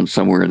 9 months,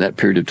 somewhere in that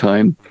period of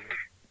time.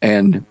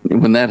 And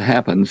when that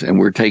happens and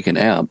we're taken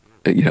out,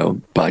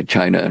 by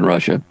China and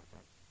Russia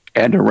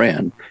and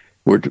Iran,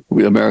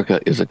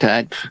 America is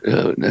attacked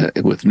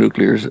with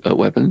nuclear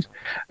weapons,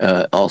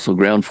 also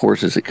ground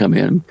forces that come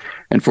in.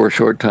 And for a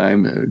short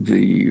time,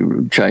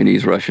 the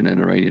Chinese, Russian,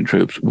 and Iranian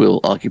troops will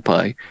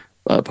occupy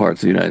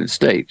parts of the United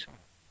States.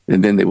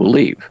 And then they will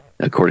leave,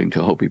 according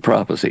to Hopi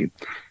prophecy.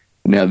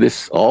 Now,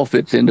 this all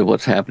fits into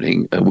what's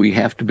happening. The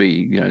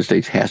United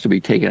States has to be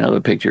taken out of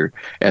the picture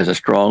as a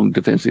strong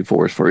defensive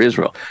force for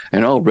Israel.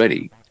 And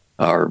already,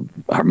 our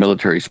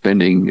military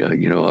spending,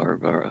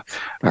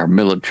 our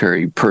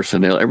military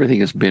personnel, everything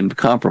has been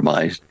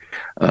compromised,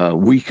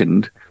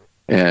 weakened,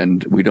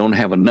 and we don't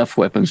have enough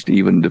weapons to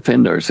even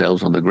defend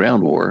ourselves on the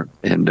ground war.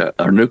 And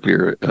our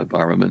nuclear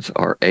armaments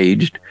are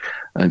aged,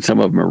 and some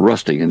of them are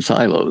rusting in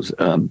silos.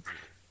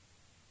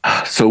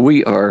 So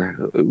we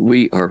are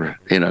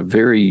in a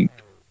very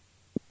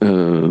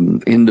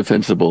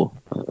undefensible,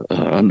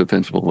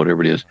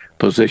 whatever it is,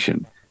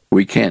 position.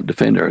 We can't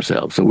defend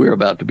ourselves. So we're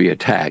about to be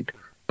attacked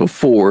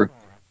before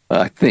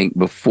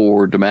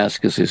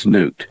Damascus is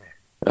nuked.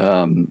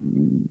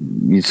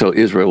 So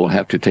Israel will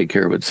have to take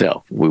care of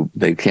itself.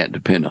 They can't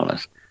depend on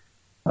us.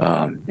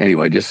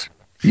 Anyway, just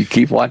you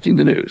keep watching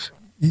the news.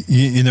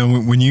 You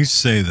know, when you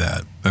say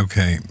that,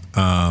 okay,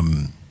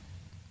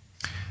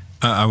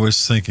 I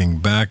was thinking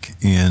back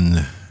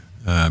in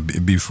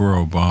before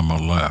Obama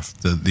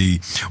left, the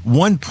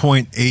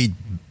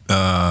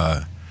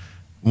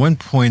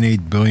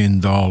 $1.8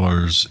 billion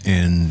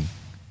in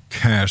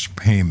cash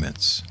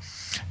payments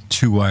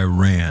to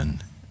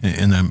Iran,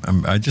 and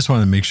I just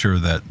want to make sure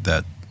that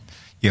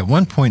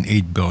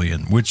 1.8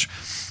 billion, which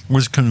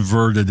was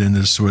converted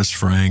into Swiss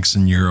francs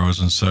and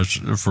euros and such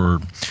for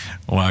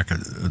lack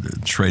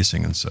of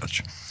tracing and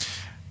such,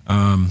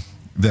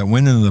 that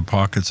went into the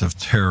pockets of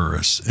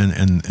terrorists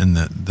and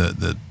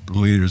the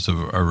leaders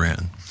of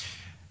Iran.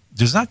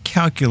 Does that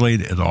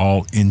calculate at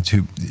all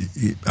into?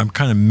 I'm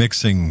kind of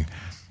mixing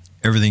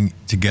everything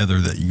together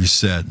that you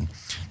said.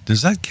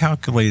 Does that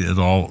calculate at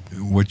all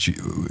what you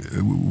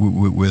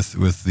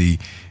with the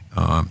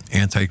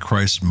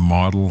Antichrist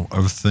model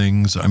of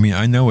things? I mean,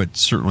 I know it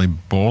certainly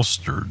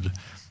bolstered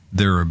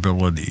their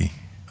ability,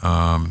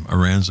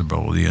 Iran's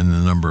ability in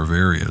a number of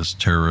areas,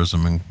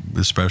 terrorism and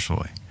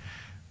especially.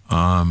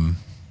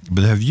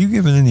 But have you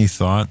given any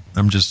thought?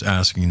 I'm just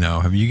asking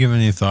now. Have you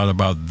given any thought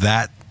about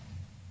that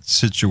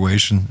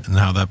situation and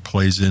how that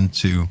plays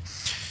into,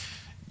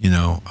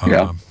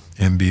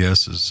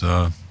 MBS's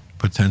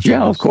potential?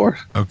 Yeah, of course.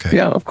 Okay.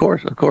 Yeah, of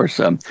course.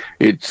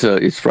 It's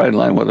right in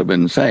line with what I've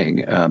been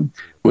saying.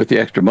 With the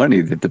extra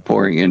money that they're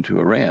pouring into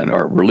Iran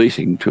or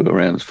releasing to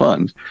Iran's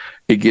funds,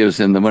 it gives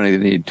them the money they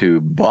need to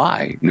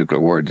buy nuclear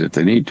warheads if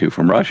they need to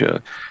from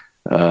Russia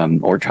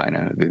or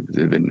China.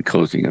 They've been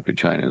closing up to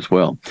China as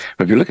well.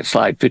 But if you look at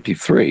slide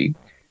 53,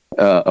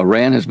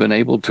 Iran has been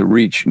able to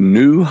reach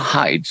new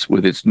heights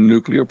with its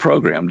nuclear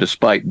program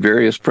despite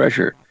various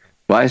pressure.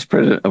 Vice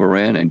President of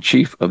Iran and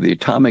Chief of the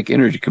Atomic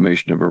Energy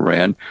Commission of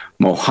Iran,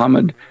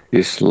 Mohammad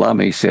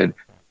Islami, said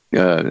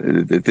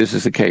that this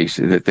is the case,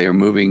 that they are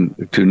moving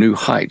to new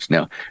heights.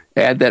 Now,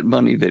 add that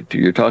money that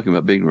you're talking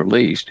about being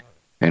released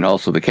and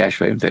also the cash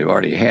payment they've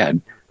already had.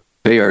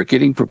 They are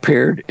getting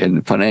prepared,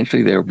 and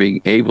financially they're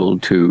being able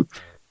to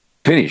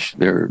finish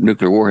their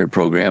nuclear warhead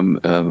program,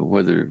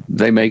 whether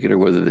they make it or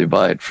whether they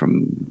buy it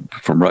from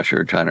Russia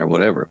or China or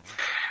whatever.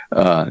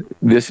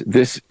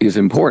 This is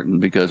important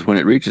because when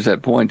it reaches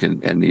that point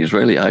and the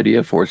Israeli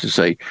IDF forces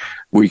say,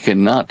 we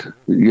cannot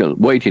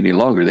wait any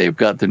longer. They've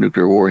got the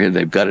nuclear warhead.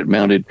 They've got it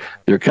mounted.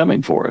 They're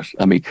coming for us.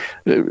 I mean,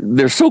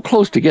 they're so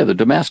close together,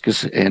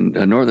 Damascus and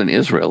northern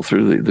Israel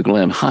through the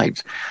Golan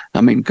Heights.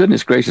 I mean,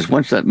 goodness gracious,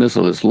 once that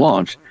missile is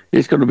launched,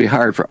 it's going to be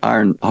hard for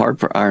Iron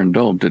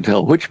Dome to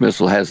tell which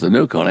missile has the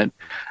nuke on it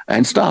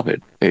and stop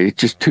it. It's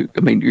just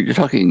you're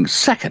talking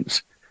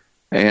seconds.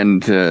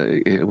 And,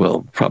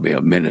 probably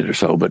a minute or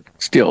so, but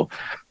still,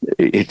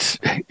 it's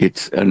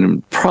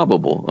an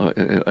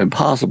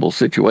impossible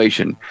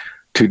situation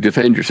to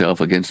defend yourself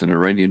against an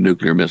Iranian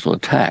nuclear missile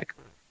attack.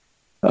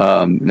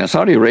 Now,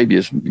 Saudi Arabia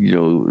is,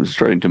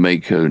 starting to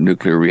make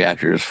nuclear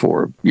reactors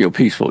for,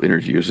 peaceful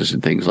energy uses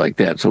and things like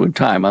that. So in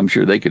time, I'm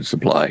sure they could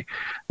supply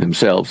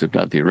themselves, if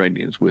not the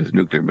Iranians, with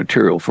nuclear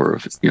material for,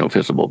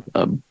 fissile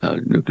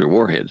nuclear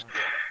warheads.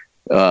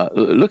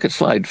 Look at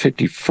slide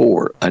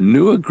 54. A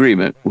new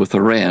agreement with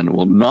Iran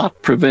will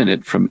not prevent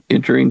it from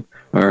entering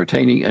or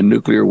attaining a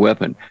nuclear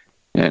weapon.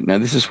 And now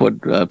this is what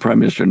Prime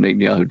Minister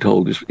Netanyahu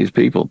told his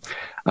people.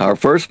 Our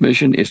first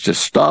mission is to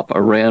stop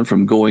Iran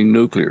from going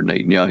nuclear,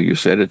 Netanyahu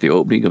said at the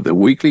opening of the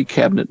weekly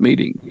cabinet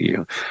meeting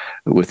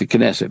with the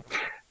Knesset.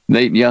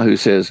 Netanyahu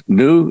says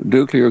new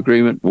nuclear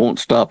agreement won't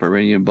stop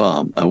Iranian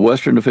bomb. A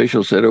Western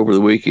official said over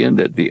the weekend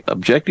that the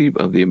objective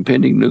of the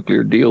impending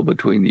nuclear deal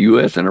between the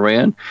U.S. and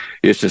Iran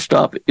is to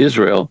stop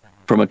Israel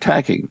from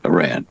attacking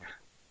Iran.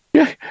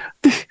 Yeah,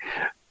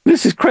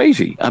 this is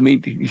crazy. I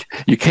mean,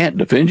 you can't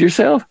defend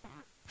yourself?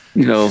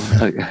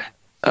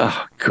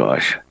 Oh,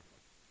 gosh.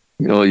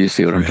 You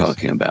see what I'm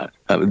talking about.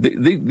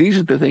 These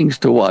are the things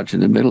to watch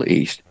in the Middle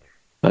East.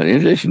 In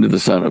addition to the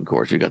sun, of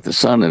course, you got the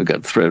sun, and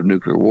got the threat of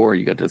nuclear war.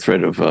 You got the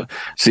threat of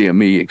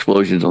CME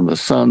explosions on the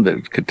sun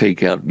that could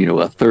take out,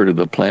 a third of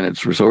the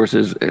planet's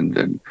resources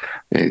and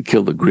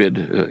kill the grid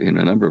in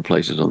a number of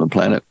places on the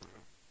planet.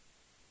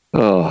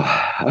 Oh,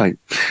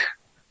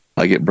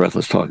 I get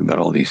breathless talking about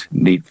all these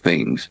neat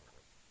things.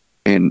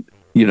 And,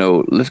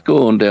 let's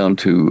go on down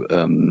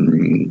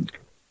to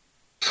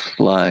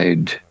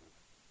slide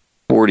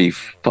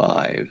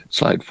 45.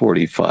 Slide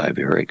 45,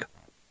 Eric.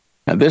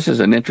 Now, this is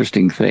an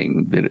interesting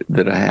thing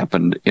that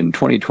happened in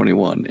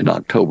 2021 in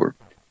October.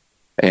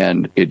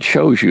 And it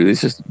shows you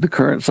this is the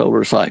current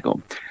solar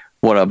cycle.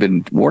 What I've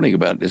been warning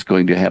about is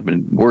going to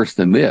happen worse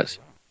than this.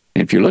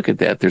 If you look at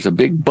that, there's a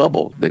big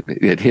bubble that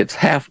it hits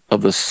half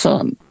of the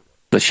sun.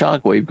 The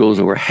shock wave goes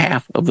over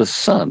half of the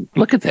sun.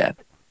 Look at that.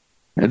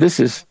 Now, this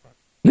is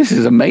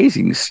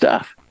amazing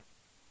stuff.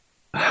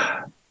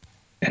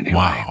 Anyway.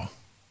 Wow.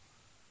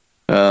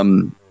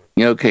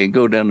 Okay,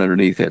 go down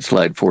underneath that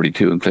slide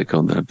 42 and click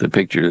on the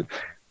picture.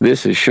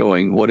 This is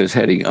showing what is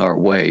heading our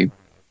way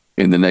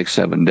in the next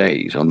 7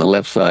 days. On the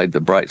left side, the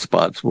bright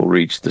spots will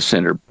reach the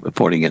center,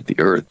 pointing at the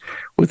Earth,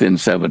 within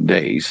 7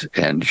 days.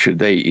 And should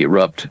they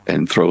erupt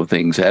and throw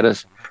things at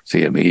us,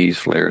 CMEs,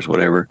 flares,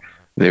 whatever,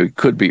 they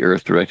could be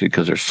Earth-directed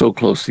because they're so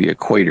close to the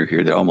equator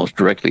here, they're almost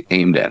directly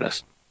aimed at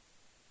us.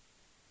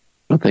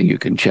 One thing you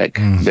can check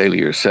daily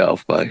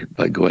yourself by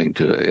going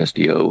to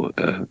SDO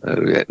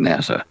at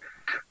NASA.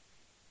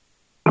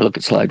 Look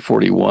at slide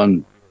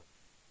 41.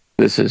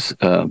 This is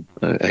a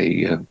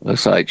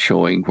site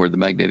showing where the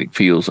magnetic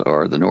fields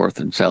are. The north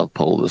and south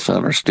pole of the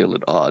sun are still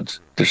at odds.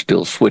 They're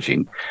still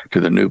switching to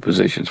the new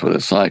positions for the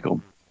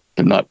cycle.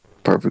 They're not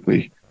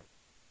perfectly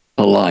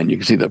aligned. You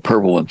can see the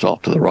purple ones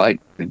off to the right,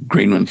 the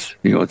green ones,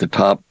 at the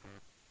top,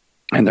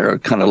 and they're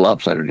kind of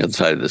lopsided on the other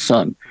side of the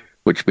sun,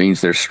 which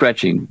means they're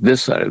stretching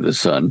this side of the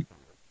sun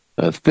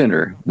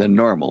thinner than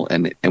normal.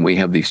 And we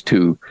have these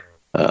two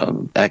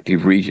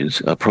active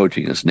regions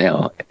approaching us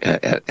now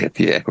at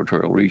the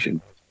equatorial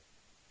region.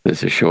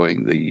 This is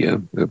showing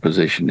the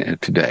position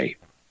today.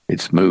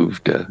 It's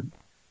moved.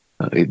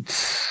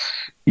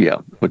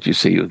 What you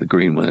see with the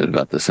green one is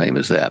about the same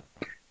as that.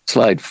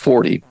 Slide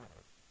 40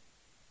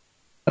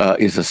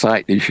 is a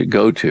site you should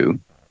go to.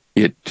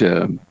 It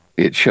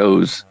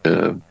shows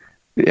the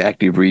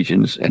active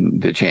regions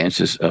and the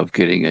chances of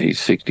getting a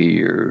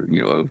 60 or,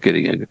 of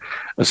getting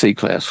a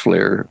C-class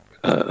flare,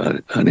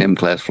 an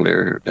M-class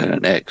flare, and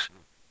an X.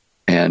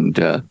 And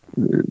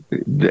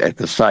at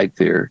the site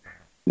there,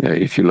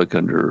 if you look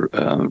under,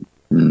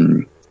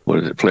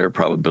 flare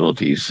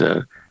probabilities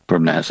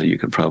from NASA, you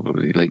can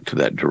probably link to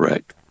that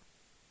direct.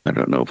 I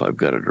don't know if I've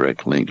got a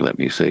direct link. Let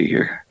me see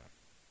here.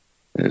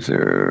 Is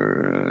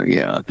there,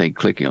 I think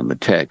clicking on the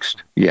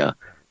text. Yeah,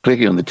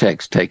 clicking on the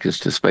text takes us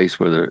to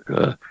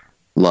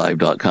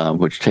spaceweatherlive.com,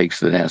 which takes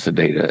the NASA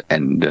data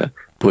and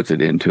puts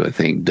it into a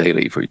thing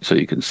daily so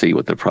you can see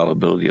what the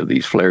probability of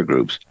these flare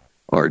groups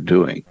are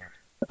doing.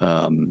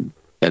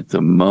 At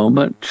the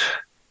moment,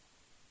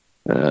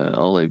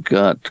 all they've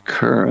got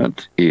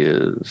current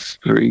is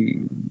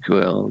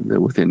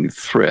within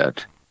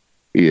threat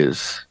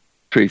is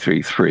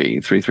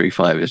 333.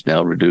 335 is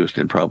now reduced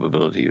in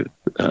probability.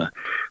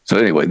 So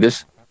anyway,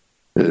 this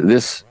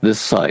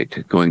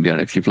site going down,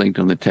 if you've linked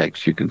on the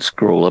text, you can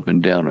scroll up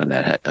and down on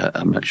that.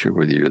 I'm not sure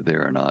whether you're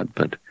there or not,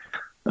 but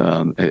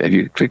have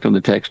you clicked on the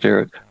text,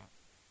 Eric?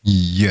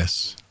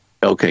 Yes.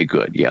 Okay,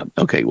 good. Yeah.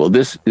 Okay. Well,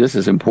 this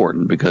is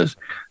important because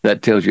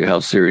that tells you how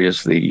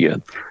serious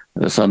the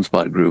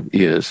sunspot group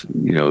is,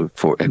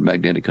 and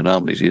magnetic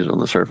anomalies is on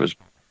the surface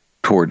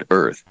toward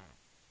Earth.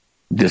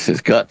 This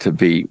has got to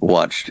be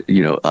watched.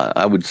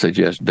 I would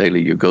suggest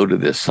daily you go to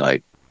this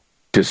site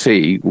to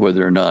see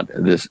whether or not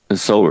this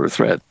solar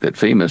threat that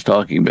FEMA is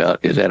talking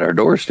about is at our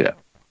doorstep.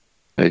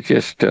 It's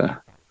just,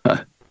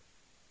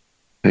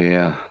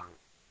 yeah.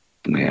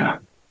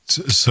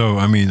 So,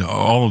 I mean,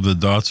 all of the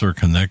dots are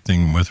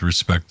connecting with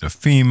respect to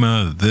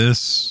FEMA,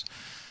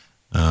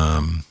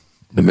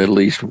 the Middle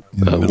East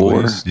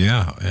war.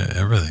 Yeah,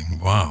 everything.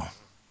 Wow.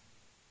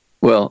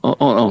 Well,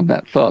 on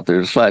that thought,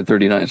 there's slide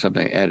 39,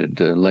 something I added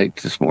late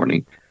this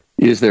morning.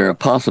 Is there a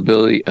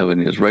possibility of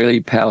an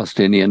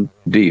Israeli-Palestinian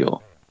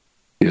deal?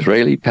 The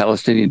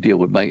Israeli-Palestinian deal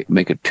would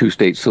make a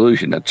two-state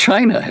solution. Now,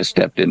 China has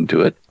stepped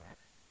into it.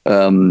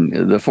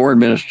 The foreign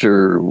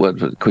minister,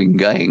 Qin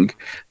Gang,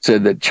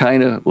 said that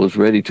China was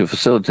ready to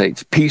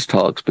facilitate peace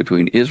talks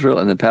between Israel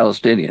and the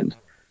Palestinians.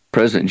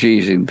 President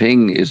Xi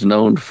Jinping is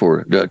known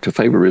to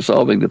favor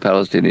resolving the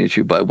Palestinian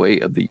issue by way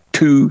of the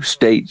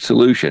two-state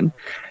solution.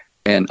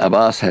 And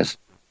Abbas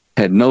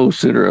had no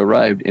sooner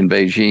arrived in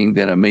Beijing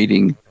than a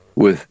meeting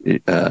with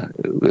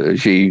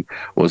Xi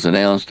was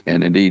announced,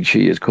 and indeed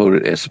Xi is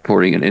quoted as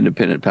supporting an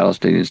independent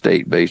Palestinian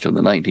state based on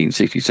the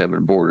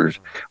 1967 borders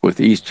with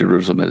East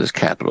Jerusalem as its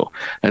capital.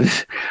 And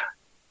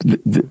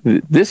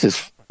this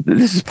is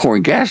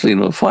pouring gasoline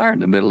on the fire in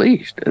the Middle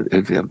East.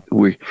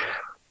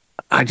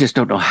 I just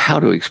don't know how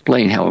to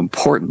explain how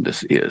important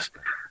this is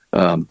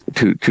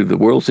to the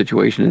world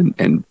situation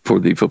and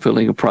for the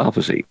fulfilling of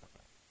prophecy.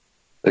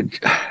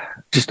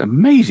 Just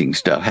amazing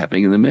stuff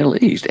happening in the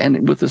Middle East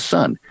and with the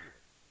sun.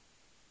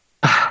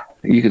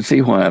 You can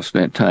see why I've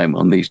spent time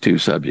on these two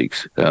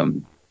subjects.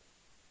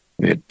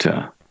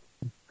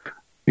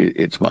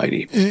 It's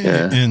mighty.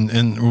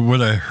 And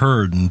what I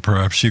heard, and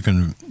perhaps you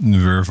can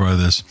verify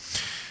this,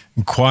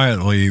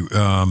 quietly,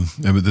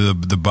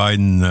 the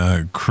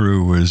Biden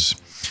crew was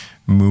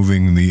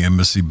moving the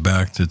embassy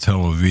back to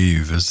Tel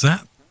Aviv. Is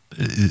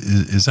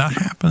that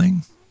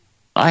happening?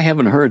 I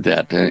haven't heard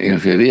that.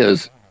 If it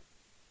is,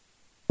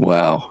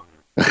 wow.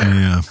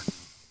 Yeah.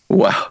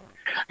 Wow.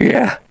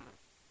 Yeah.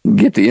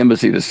 Get the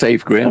embassy to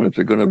safe ground if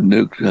they're going to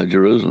nuke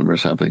Jerusalem or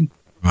something.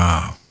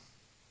 Wow.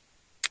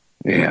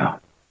 Yeah,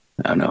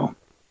 I know.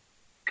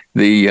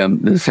 The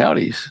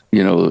Saudis,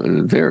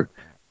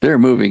 they're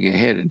moving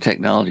ahead in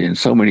technology in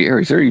so many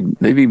areas.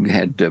 They've even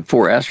had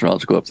 4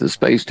 astronauts go up to the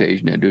space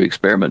station and do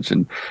experiments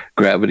in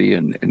gravity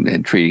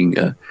and treating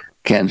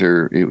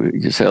cancer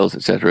cells,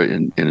 etc.,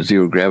 in a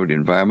zero gravity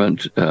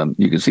environment.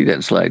 You can see that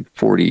in slide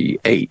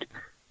 48.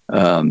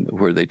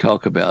 Where they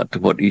talk about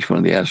what each one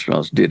of the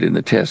astronauts did in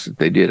the tests that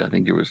they did. I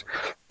think there was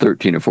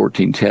 13 or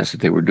 14 tests that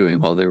they were doing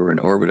while they were in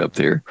orbit up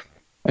there.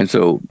 And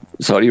so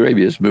Saudi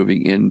Arabia is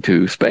moving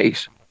into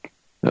space.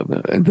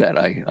 And that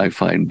I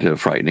find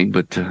frightening.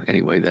 But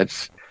anyway,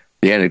 that's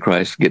the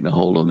Antichrist getting a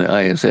hold on the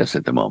ISS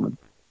at the moment.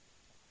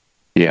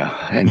 Yeah,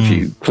 and if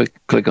you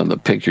click on the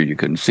picture, you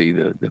can see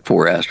the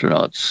 4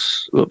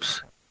 astronauts.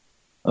 Oops.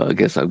 I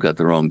guess I've got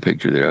the wrong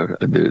picture there.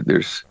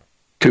 There's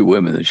 2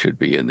 women that should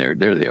be in there.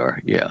 There they are.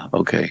 Yeah.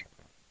 Okay.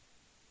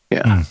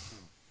 Yeah.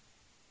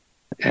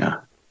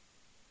 Yeah.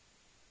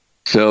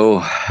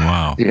 So,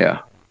 wow. Yeah.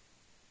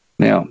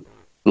 Now,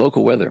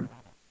 local weather.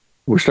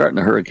 We're starting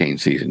the hurricane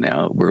season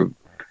now. We're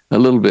a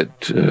little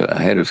bit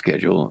ahead of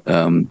schedule.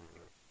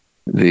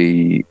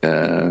 The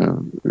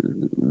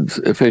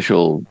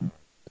official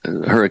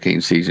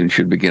hurricane season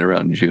should begin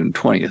around June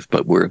 20th,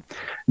 but we're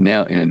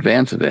now in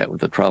advance of that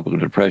with a tropical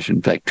depression.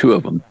 In fact, 2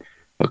 of them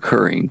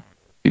occurring.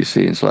 You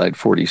see in slide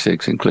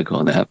 46 and click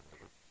on that.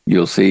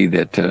 You'll see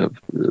that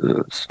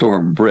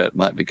Storm Brett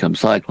might become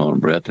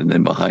Cyclone Brett, and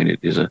then behind it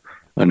is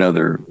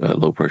another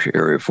low pressure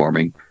area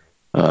forming.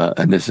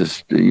 And this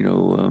is, a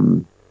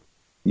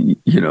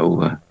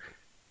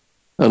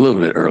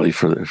little bit early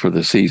for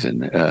the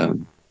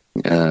season.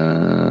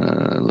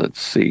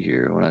 Let's see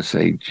here. When I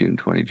say June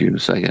 20, June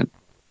 2nd,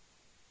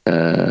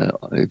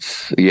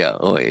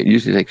 it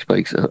usually takes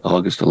place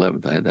August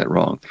 11th. I had that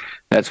wrong.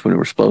 That's when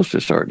we're supposed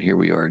to start. And here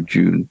we are in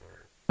June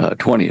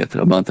 20th,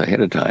 a month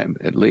ahead of time,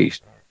 at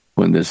least,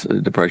 when this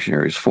depression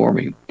area is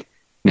forming.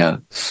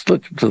 Now,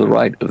 slip to the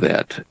right of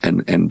that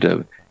and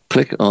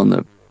click on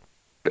the,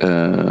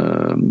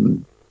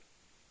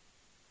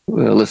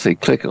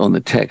 click on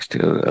the text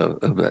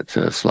of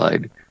that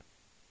slide,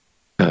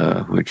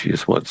 which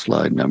is what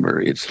slide number?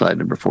 It's slide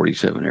number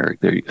 47, Eric.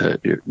 There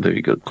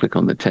you go. Click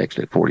on the text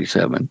at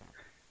 47.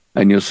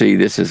 And you'll see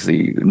this is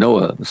the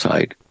NOAA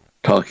site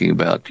talking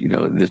about,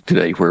 this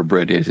today where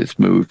Brett is. It's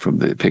moved from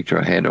the picture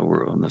I had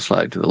over on the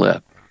slide to the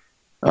left.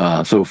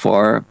 So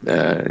far,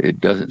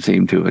 it doesn't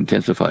seem to have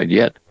intensified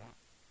yet,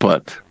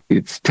 but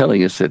it's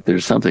telling us that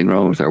there's something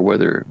wrong with our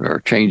weather, or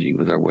changing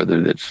with our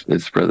weather,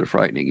 that's rather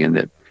frightening, in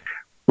that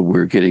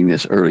we're getting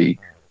this early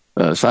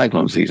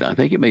cyclone season. I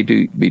think it may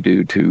be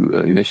due to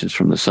emissions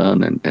from the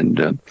sun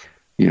and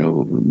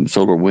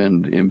solar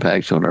wind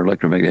impacts on our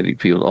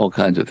electromagnetic field, all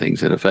kinds of things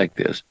that affect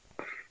this.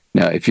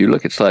 Now, if you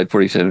look at slide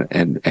 47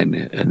 and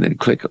then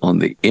click on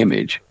the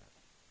image,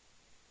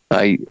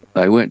 I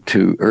went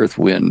to Earth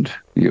Wind,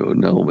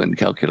 null wind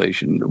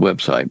calculation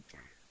website,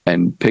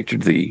 and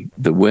pictured the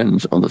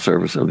winds on the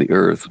surface of the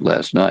Earth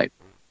last night.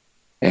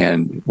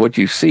 And what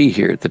you see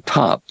here at the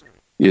top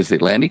is the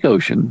Atlantic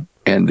Ocean,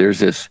 and there's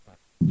this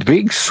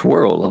big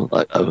swirl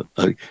of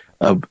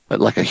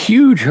like a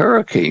huge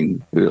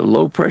hurricane,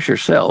 low pressure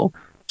cell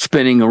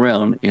spinning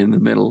around in the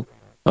middle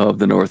of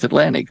the North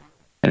Atlantic.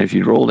 And if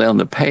you roll down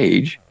the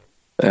page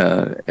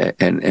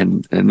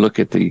and look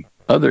at the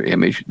other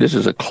image, this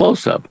is a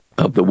close-up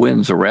of the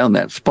winds around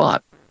that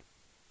spot.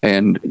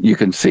 And you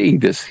can see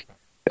this.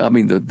 I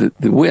mean, the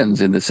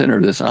winds in the center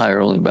of this eye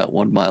are only about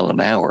 1 mile an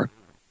hour.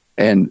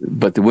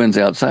 But the winds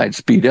outside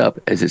speed up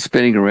as it's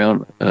spinning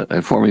around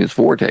and forming this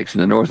vortex in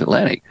the North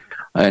Atlantic.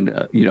 And,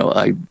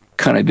 I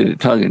kind of did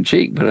it tongue in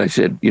cheek, but I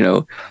said,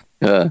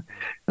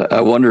 I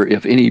wonder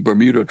if any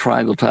Bermuda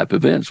Triangle type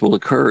events will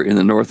occur in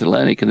the North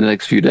Atlantic in the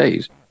next few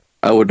days.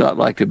 I would not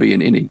like to be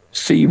in any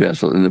sea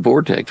vessel in the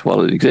vortex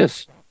while it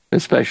exists,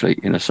 especially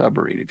in a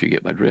submarine, if you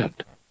get my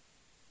drift.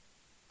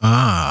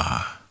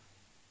 Ah,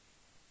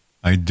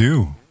 I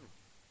do.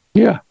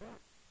 Yeah.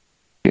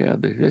 Yeah,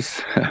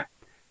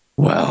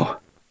 wow.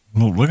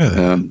 Well, look at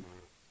that.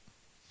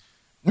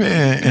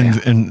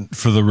 And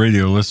for the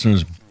radio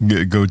listeners,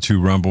 go to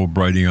Rumble,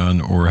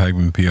 Brighteon, or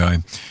Hagmann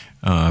PI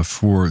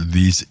for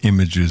these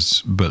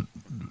images, but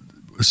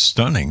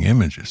stunning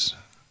images.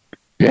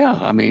 Yeah,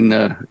 I mean,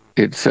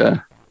 it's yeah.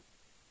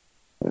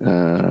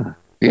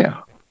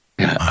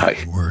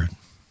 Word.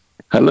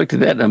 I looked at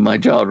that and my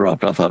jaw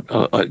dropped. I thought,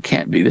 oh, it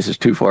can't be. This is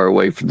too far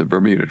away from the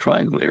Bermuda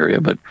Triangle area,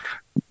 but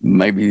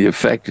maybe the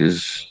effect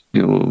is,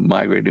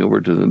 migrating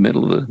over to the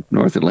middle of the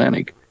North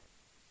Atlantic.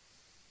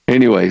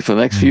 Anyway, for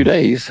the next few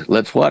days,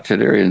 let's watch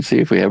that area and see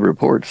if we have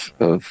reports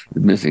of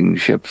missing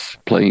ships,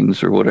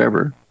 planes, or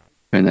whatever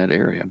in that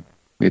area.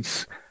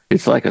 It's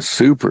like a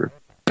super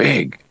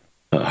big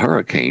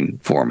hurricane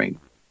forming.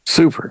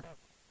 Super.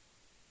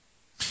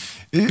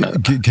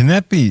 Can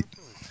that be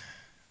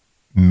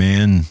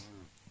man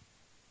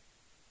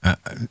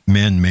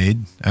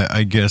man-made,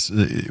 I guess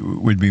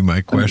would be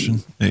my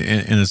question.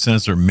 In a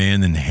sense, are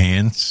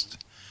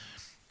man-enhanced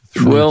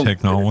through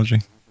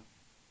technology?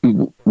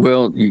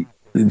 Well,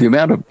 the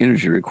amount of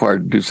energy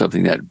required to do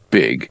something that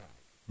big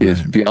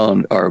is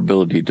beyond our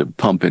ability to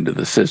pump into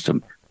the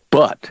system.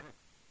 But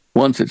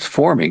once it's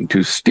forming,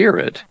 to steer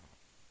it,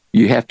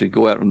 you have to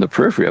go out on the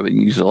periphery of it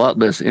and use a lot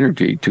less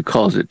energy to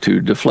cause it to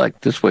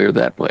deflect this way or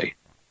that way.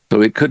 So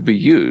it could be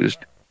used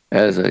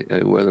as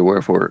a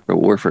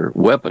warfare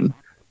weapon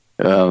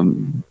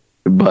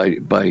by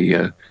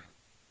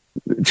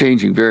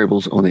changing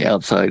variables on the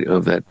outside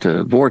of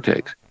that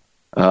vortex.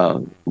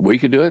 We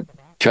could do it.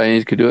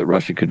 Chinese could do it.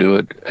 Russia could do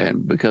it.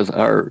 And because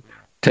our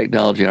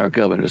technology and our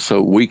government is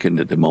so weakened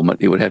at the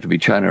moment, it would have to be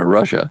China or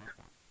Russia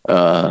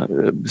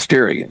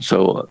steering it.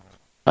 So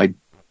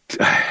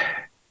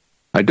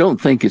I don't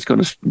think it's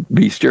going to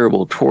be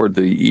steerable toward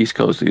the east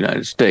coast of the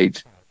United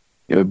States,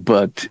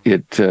 but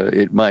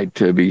it might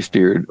be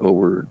steered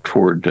over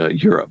toward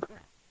Europe,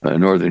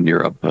 Northern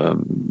Europe,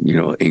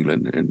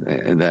 England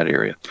and that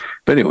area.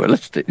 But anyway,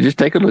 let's just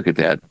take a look at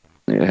that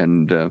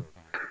and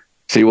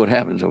see what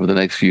happens over the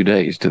next few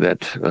days to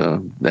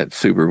that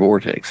super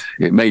vortex.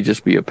 It may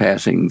just be a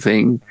passing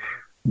thing,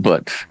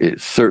 but it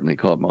certainly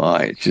caught my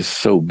eye. It's just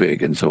so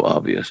big and so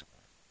obvious.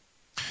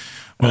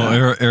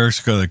 Well,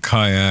 Eric's got a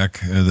kayak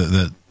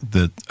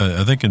that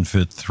I think can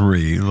fit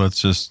 3.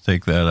 Let's just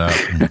take that out.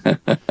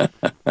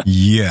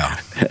 Yeah.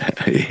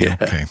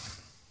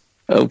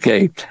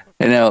 Okay.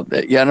 And now,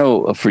 I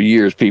know for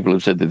years people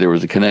have said that there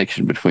was a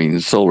connection between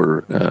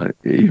solar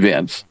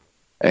events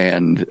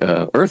and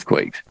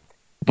earthquakes.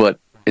 But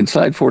in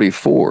slide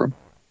 44,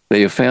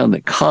 they have found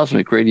that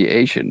cosmic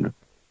radiation,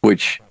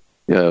 which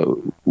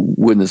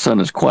when the sun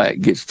is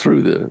quiet, gets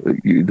through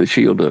the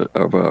shield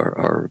of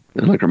our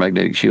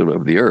electromagnetic shield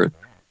of the Earth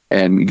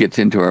and gets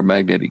into our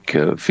magnetic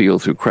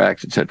field through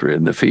cracks, etc.,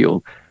 in the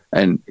field,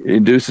 and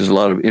induces a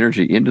lot of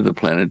energy into the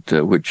planet,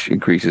 which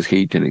increases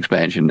heat and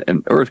expansion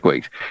and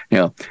earthquakes.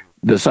 Now,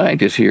 the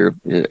scientists here,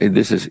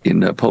 this is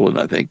in Poland,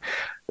 I think,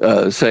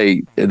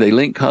 say they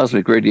link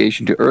cosmic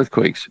radiation to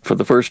earthquakes for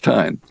the first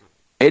time.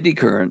 Eddy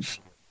currents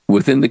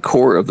within the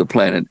core of the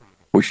planet,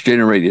 which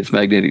generate its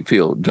magnetic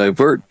field,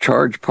 divert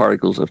charged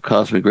particles of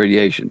cosmic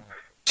radiation.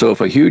 So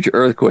if a huge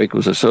earthquake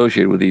was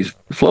associated with these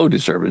flow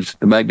disturbances,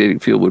 the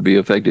magnetic field would be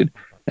affected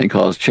and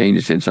cause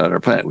changes inside our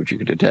planet, which you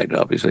can detect,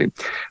 obviously.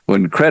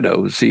 When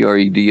CREDO,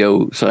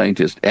 C-R-E-D-O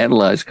scientists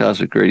analyzed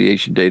cosmic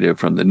radiation data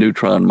from the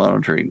neutron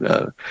monitoring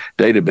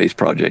database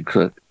project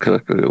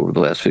collected over the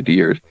last 50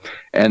 years,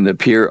 and the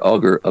Pierre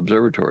Auger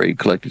Observatory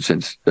collected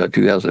since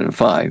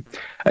 2005,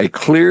 a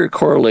clear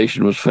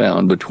correlation was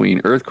found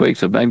between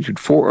earthquakes of magnitude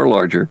 4 or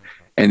larger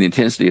and the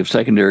intensity of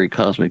secondary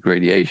cosmic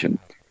radiation.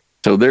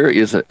 So there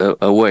is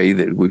a way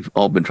that we've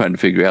all been trying to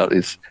figure out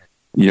is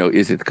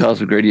it the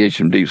cosmic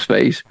radiation from deep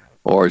space,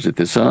 or is it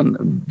the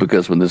sun?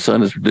 Because when the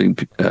sun is doing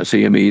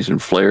CMEs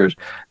and flares,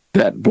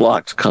 that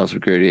blocks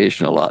cosmic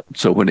radiation a lot.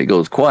 So when it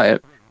goes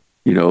quiet,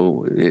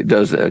 it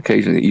does that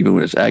occasionally, even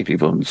when it's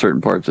active on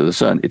certain parts of the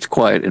sun, it's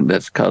quiet and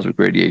that's cosmic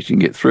radiation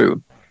get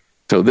through.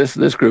 So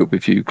this group,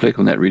 if you click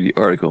on that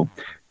article,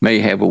 may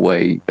have a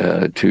way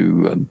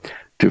to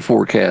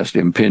forecast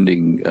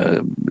impending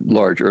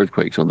large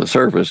earthquakes on the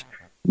surface,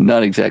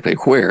 not exactly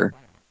where,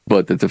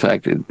 but that the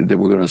fact that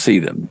we're going to see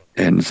them.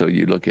 And so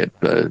you look at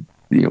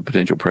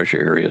potential pressure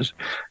areas,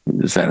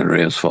 the San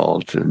Andreas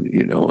Fault, and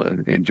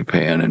in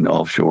Japan and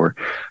offshore,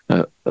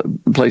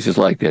 places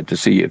like that, to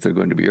see if they're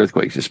going to be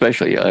earthquakes.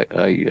 Especially,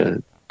 I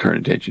turn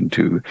attention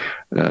to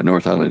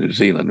North Island, New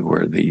Zealand,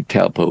 where the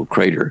Taupo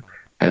crater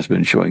has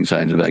been showing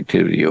signs of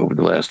activity over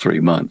the last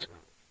 3 months.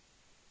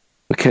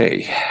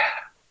 Okay,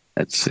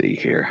 let's see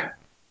here.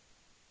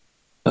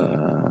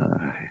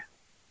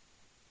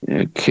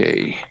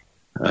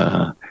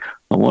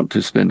 I want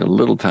to spend a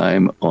little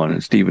time on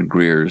Stephen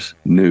Greer's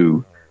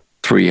new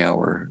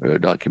 3-hour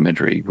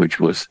documentary, which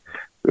was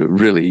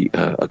really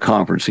a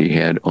conference he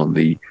had on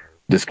the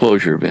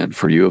disclosure event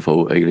for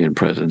UFO alien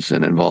presence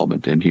and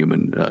involvement in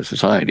human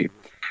society.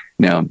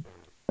 Now,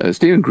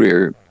 Stephen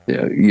Greer,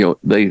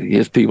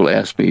 his people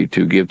asked me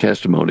to give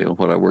testimony on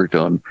what I worked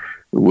on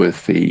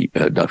with the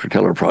Dr.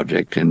 Teller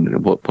project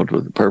and what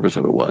the purpose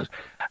of it was.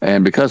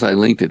 And because I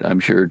linked it, I'm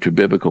sure, to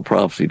biblical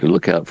prophecy to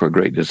look out for a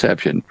great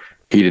deception,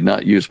 he did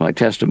not use my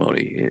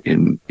testimony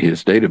in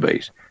his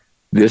database.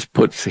 This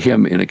puts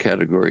him in a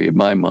category, in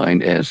my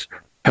mind, as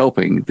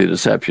helping the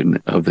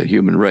deception of the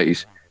human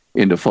race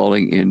into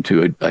falling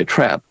into a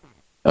trap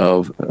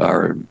of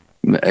our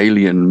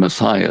alien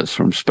messiahs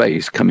from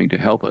space coming to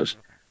help us.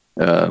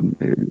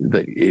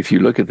 If you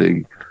look at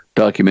the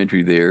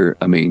documentary there,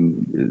 I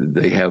mean,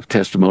 they have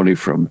testimony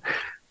from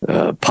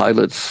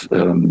pilots,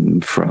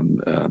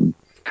 from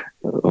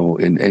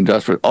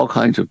industrial, all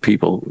kinds of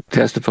people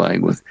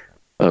testifying with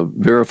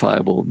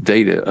verifiable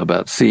data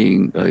about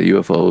seeing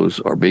UFOs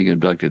or being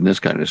abducted and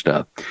this kind of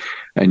stuff.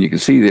 And you can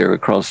see there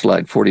across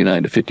slide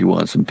 49 to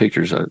 51 some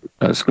pictures,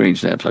 screen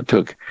snaps I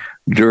took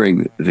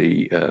during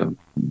the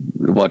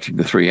watching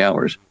the 3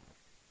 hours.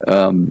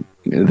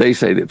 They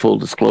say that full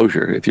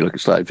disclosure, if you look at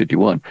slide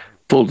 51,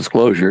 full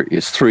disclosure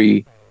is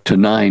 3 to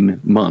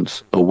 9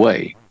 months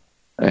away.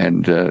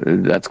 And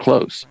that's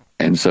close.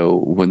 And so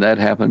when that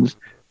happens,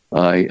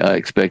 I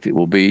expect it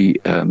will be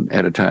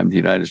at a time the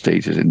United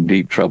States is in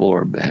deep trouble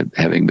or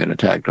having been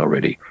attacked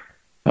already.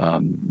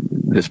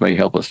 This may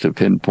help us to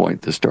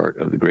pinpoint the start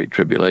of the Great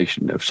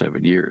Tribulation of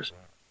 7 years.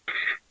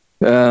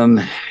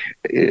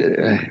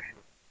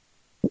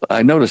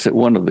 I noticed that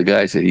one of the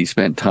guys that he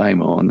spent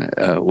time on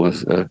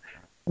was a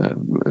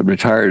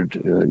retired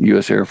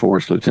U.S. Air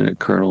Force Lieutenant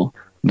Colonel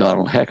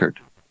Donald Heckert.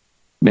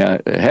 Now,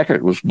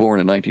 Heckert was born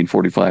in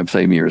 1945,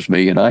 same year as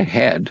me, and I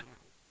had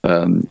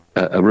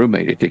a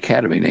roommate at the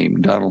academy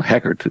named Donald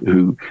Heckert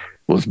who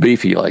was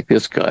beefy like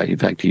this guy. In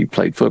fact, he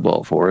played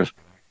football for us.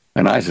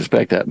 And I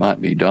suspect that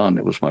might be Don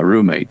that was my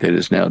roommate that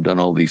has now done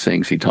all these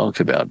things he talks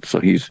about. So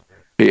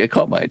it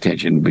caught my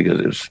attention because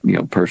it's,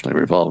 personally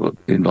involved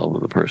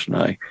with the person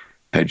I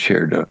had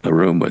shared a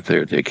room with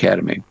there at the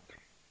academy.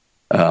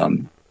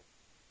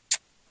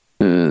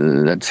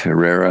 That's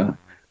Herrera.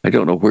 I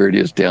don't know where it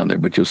is down there,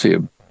 but you'll see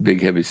a big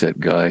heavyset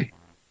guy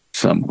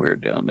somewhere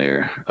down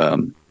there.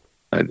 I'm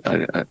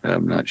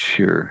not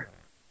sure.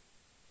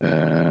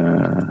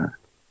 I'm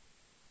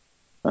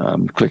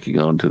clicking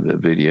onto the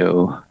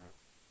video.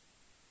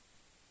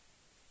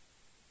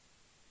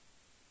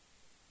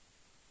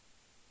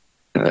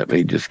 Let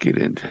me just get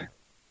into.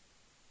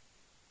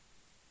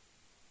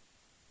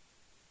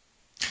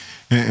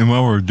 And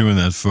while we're doing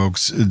that,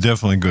 folks,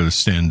 definitely go to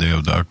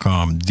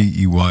standeyo.com,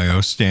 DEYO,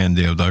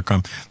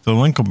 standeyo.com. The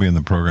link will be in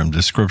the program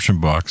description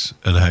box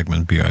at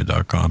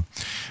hagmannpi.com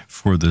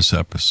for this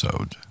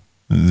episode.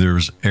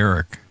 There's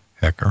Eric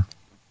Hecker.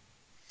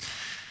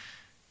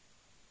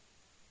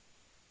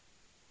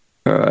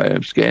 All right,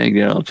 I'm scanning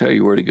down. I'll tell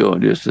you where to go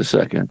in just a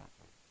second.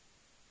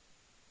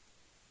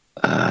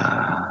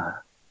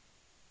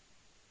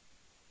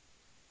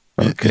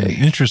 Okay.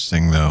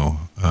 Interesting, though.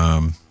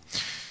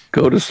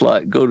 Go to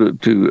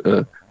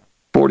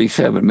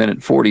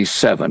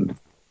 47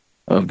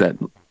 of that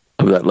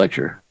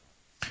lecture.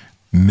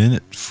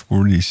 Minute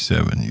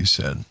 47, you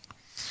said.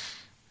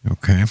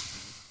 Okay.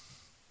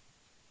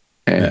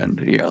 And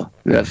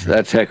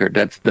that's Heckert.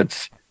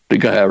 That's the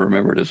guy I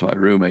remembered as my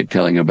roommate,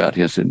 telling about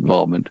his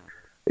involvement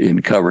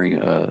in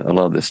covering a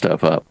lot of this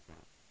stuff up.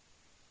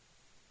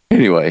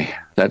 Anyway,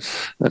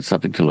 that's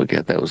something to look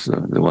at. That was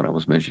the one I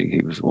was mentioning.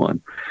 He was the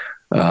one.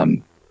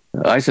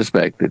 I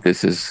suspect that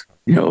this is,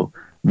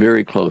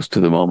 very close to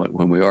the moment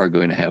when we are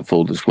going to have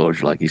full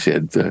disclosure, like he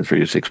said, 3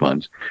 to 6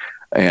 months.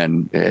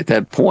 And at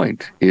that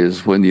point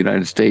is when the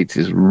United States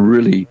is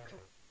really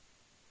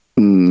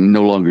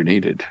no longer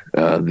needed.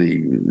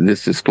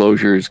 This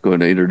disclosure is going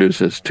to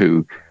introduce us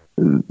to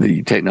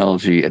the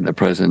technology and the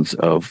presence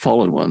of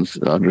fallen ones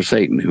under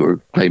Satan who are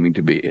claiming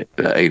to be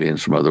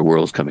aliens from other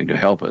worlds coming to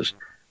help us.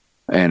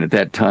 And at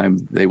that time,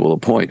 they will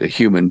appoint a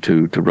human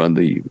to run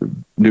the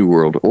New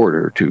World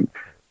Order to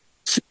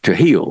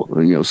heal,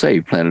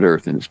 save planet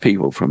Earth and its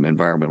people from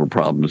environmental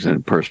problems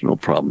and personal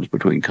problems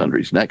between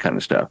countries and that kind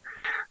of stuff.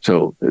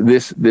 So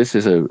this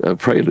is a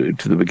prelude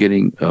to the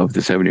beginning of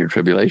the 7-year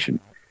tribulation.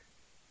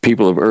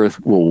 People of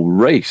Earth will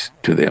race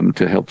to them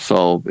to help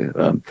solve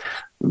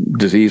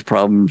disease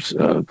problems,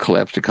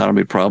 collapsed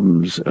economy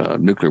problems,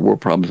 nuclear war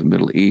problems in the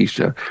Middle East,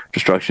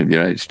 destruction of the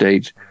United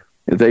States.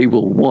 They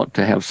will want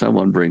to have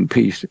someone bring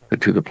peace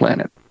to the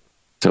planet.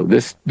 So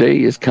this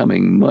day is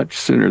coming much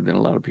sooner than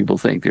a lot of people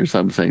think. There's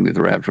some saying that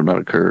the rapture will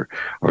not occur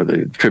or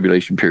the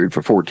tribulation period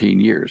for 14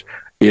 years.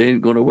 It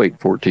ain't going to wait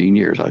 14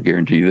 years. I'll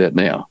guarantee you that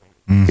now.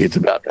 It's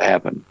about to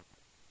happen.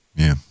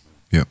 Yeah.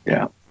 Yep.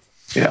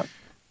 Yeah.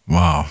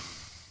 Wow.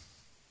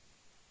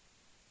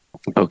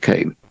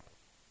 Okay.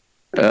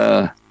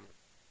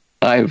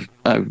 I've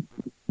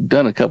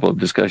done a couple of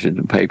discussions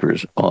and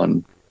papers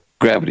on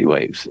gravity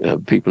waves.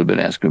 People have been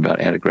asking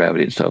about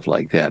anti-gravity and stuff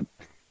like that.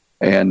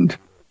 And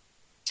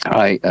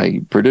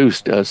I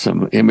produced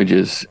some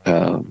images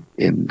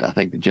in, I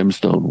think, the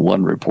Gemstone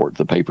 1 report,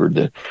 the paper,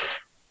 the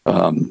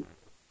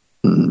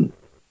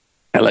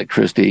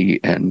electricity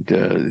and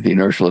the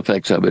inertial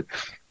effects of it.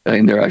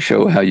 In there I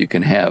show how you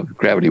can have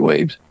gravity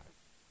waves,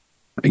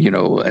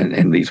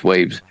 and these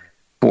waves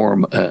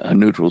form a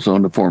neutral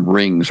zone to form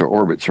rings or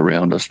orbits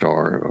around a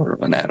star or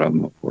an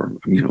atom or,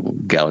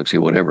 galaxy,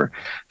 whatever.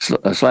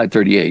 Slide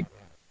 38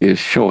 is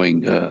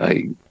showing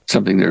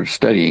something they're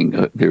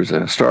studying. There's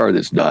a star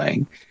that's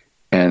dying,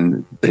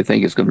 and they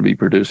think it's going to be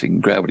producing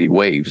gravity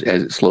waves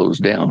as it slows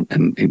down,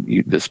 and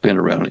the spin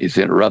around it is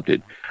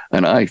interrupted.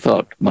 And I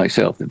thought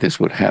myself that this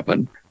would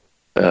happen,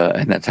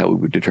 and that's how we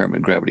would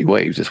determine gravity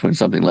waves, is when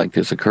something like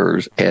this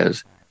occurs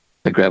as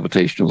a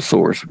gravitational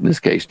source, in this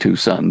case, 2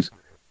 suns,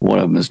 one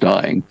of them is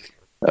dying.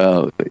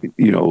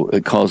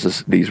 It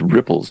causes these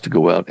ripples to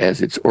go out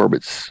as its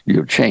orbits,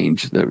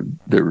 change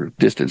their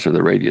distance or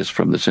the radius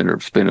from the center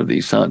of spin of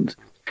these suns.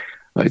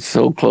 It's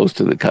so close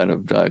to the kind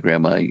of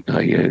diagram I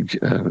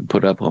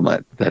put up on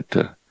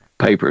that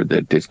paper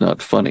that it's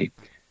not funny,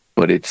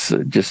 but it's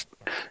just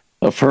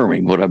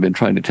affirming what I've been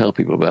trying to tell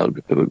people about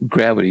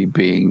gravity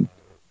being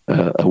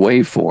a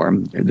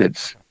waveform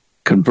that's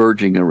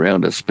converging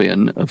around a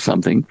spin of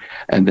something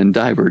and then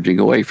diverging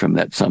away from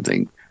that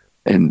something.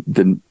 And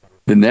the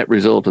net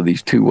result of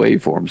these two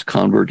waveforms,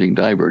 converging,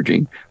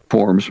 diverging,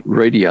 forms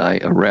radii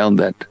around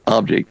that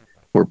object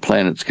where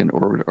planets can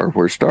orbit or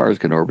where stars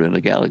can orbit in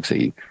a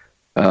galaxy.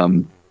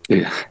 It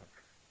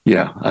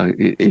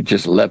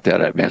just leapt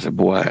out at me. I said,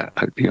 boy,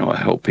 I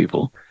hope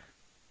people,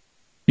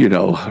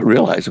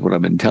 realize that what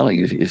I've been telling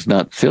you is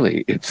not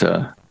silly. It's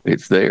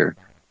there.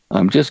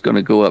 I'm just going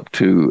to go up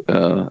to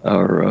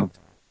our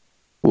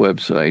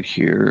website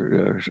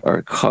here,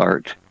 our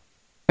cart,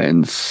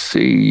 and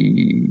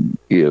see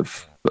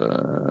if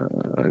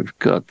I've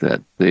got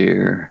that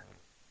there.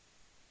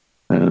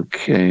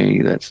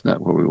 Okay, that's not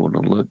where we want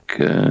to look.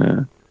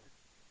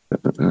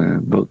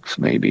 Books,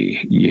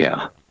 maybe.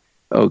 Yeah.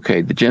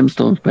 Okay, the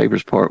Gemstones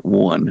Papers Part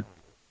 1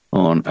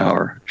 on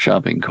our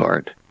shopping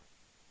cart.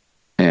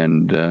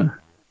 And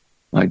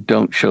I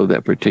don't show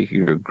that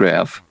particular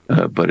graph,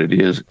 but it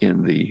is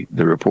in the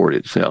report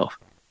itself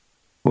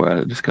where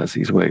I discuss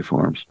these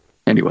waveforms.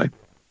 Anyway,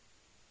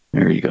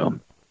 there you go.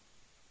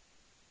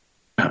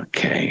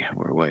 Okay,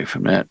 we're away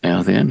from that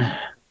now then.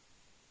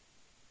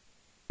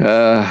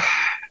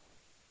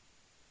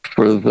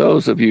 For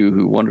those of you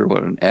who wonder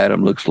what an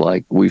atom looks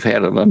like, we've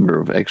had a number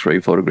of X-ray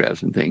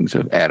photographs and things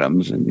of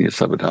atoms in the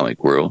subatomic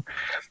world,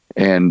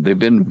 and they've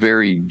been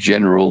very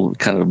general,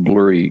 kind of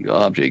blurry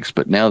objects.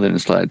 But now that in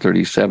slide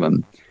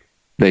 37,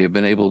 they have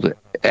been able to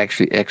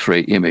actually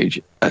X-ray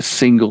image a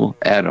single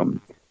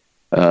atom.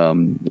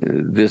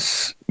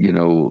 This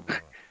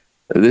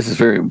is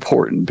very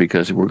important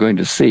because we're going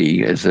to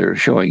see, as they're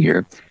showing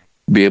here,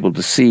 be able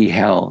to see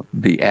how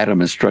the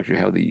atom is structured,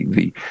 how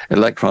the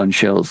electron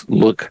shells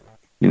look.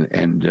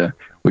 And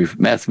we've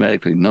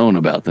mathematically known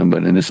about them,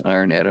 but in this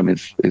iron atom,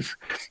 it's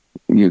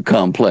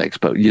complex.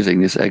 But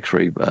using this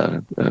X-ray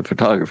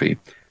photography,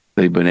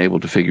 they've been able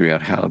to figure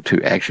out how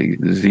to actually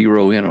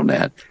zero in on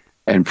that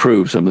and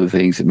prove some of the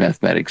things that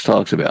mathematics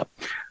talks about.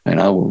 And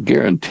I will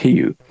guarantee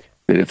you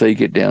that if they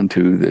get down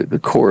to the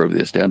core of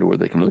this, down to where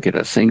they can look at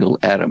a single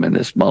atom in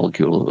this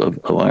molecule of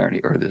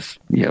iron, or this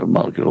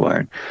molecule of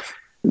iron,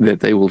 that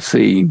they will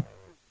see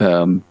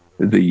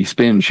the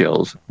spin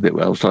shells that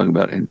I was talking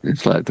about in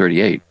slide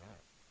 38,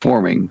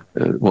 forming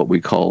what we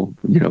call,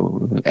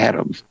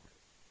 atoms.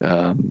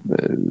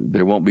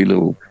 There won't be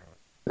little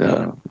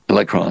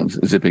electrons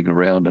zipping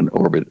around an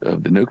orbit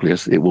of the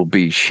nucleus. It will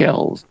be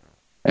shells,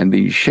 and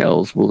these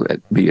shells will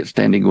be at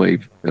standing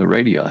wave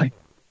radii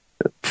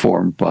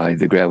formed by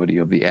the gravity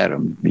of the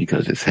atom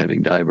because it's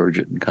having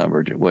divergent and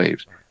convergent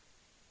waves.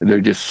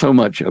 There's just so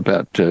much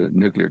about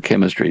nuclear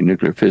chemistry,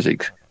 nuclear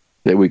physics,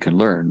 that we can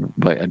learn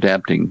by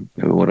adapting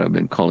what I've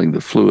been calling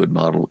the fluid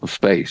model of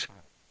space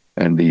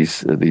and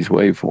these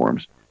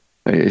waveforms.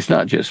 It's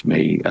not just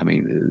me. I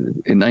mean,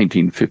 in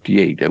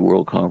 1958, a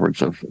world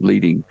conference of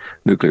leading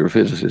nuclear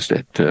physicists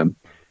at a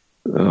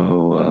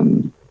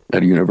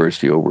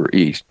university over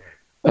east,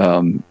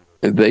 40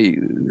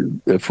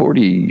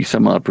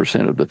 some odd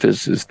percent of the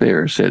physicists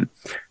there said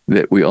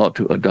that we ought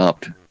to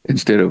adopt,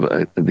 instead of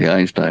the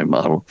Einstein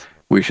model,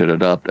 we should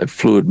adopt a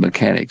fluid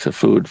mechanics, a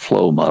fluid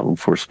flow model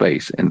for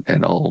space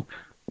and all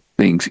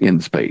things in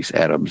space,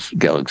 atoms,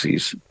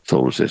 galaxies,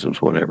 solar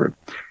systems, whatever.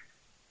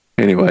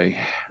 Anyway,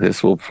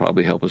 this will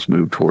probably help us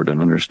move toward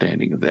an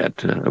understanding of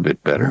that a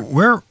bit better.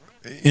 Where,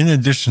 in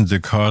addition to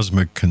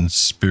Cosmic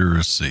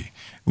Conspiracy,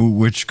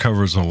 which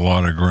covers a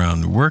lot of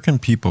ground, where can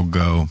people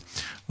go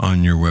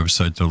on your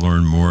website to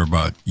learn more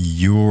about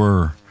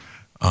your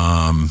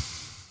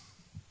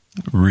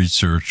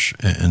research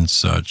and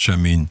such? I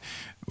mean,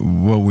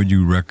 what would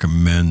you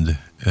recommend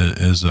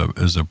as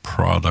a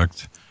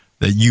product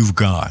that you've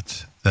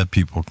got that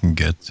people can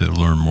get to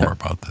learn more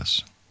about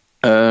this?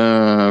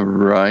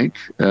 Right.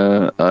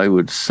 I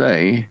would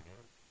say,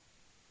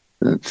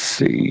 let's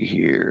see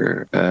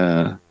here.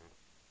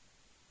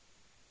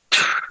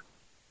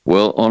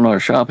 Well, on our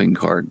shopping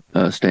cart,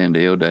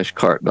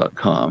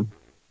 standeo-cart.com,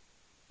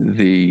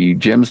 the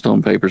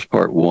Gemstone Papers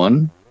Part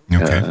 1.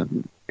 Okay.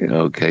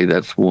 Okay,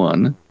 that's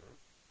one.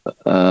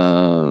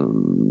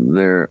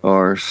 There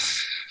are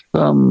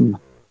some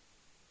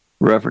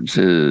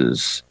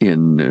references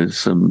in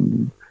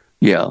some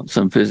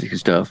physics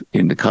stuff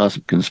in the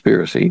Cosmic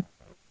Conspiracy,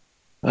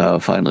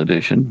 final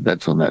edition.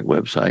 That's on that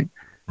website.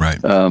 Right.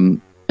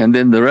 And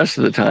then the rest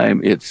of the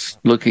time, it's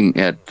looking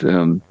at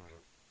on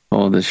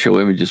the show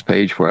images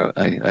page where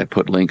I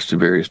put links to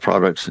various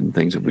products and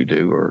things that we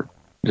do or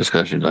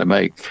discussions I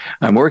make.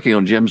 I'm working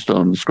on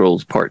Gemstone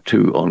Scrolls Part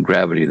 2 on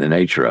gravity and the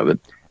nature of it.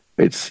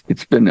 It's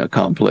been a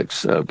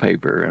complex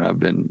paper, and I've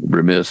been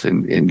remiss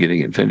in getting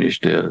it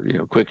finished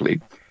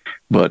quickly.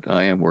 But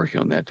I am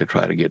working on that to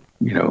try to get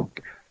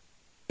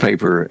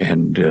paper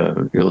and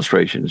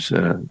illustrations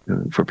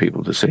for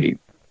people to see.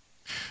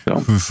 So,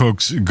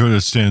 folks, go to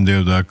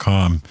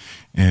standeo.com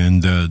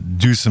and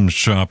do some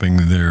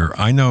shopping there.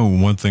 I know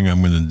one thing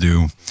I'm going to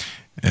do,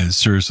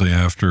 seriously,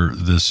 after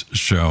this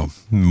show,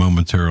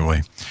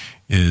 momentarily,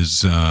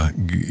 is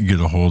get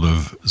a hold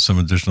of some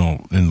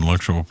additional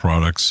intellectual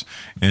products.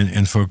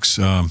 And folks,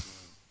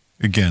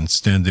 Again,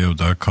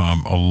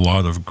 standeo.com, a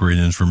lot of great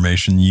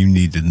information you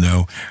need to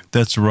know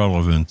that's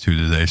relevant to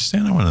today.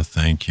 Stan, I want to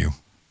thank you.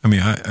 I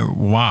mean,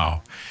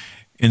 wow.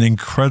 An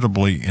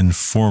incredibly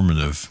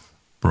informative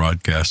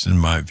broadcast, in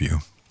my view.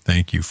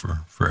 Thank you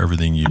for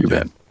everything you did.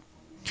 Bet.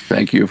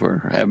 Thank you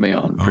for having me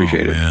on.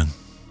 Appreciate it. Man.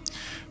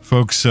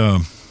 Folks, you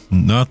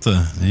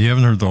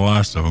haven't heard the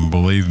last of them,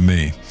 believe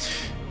me.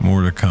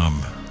 More to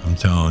come, I'm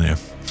telling you.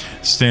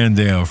 Stan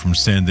Deyo from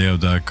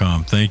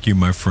standeo.com. Thank you,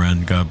 my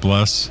friend. God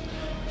bless.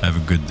 Have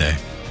a good day.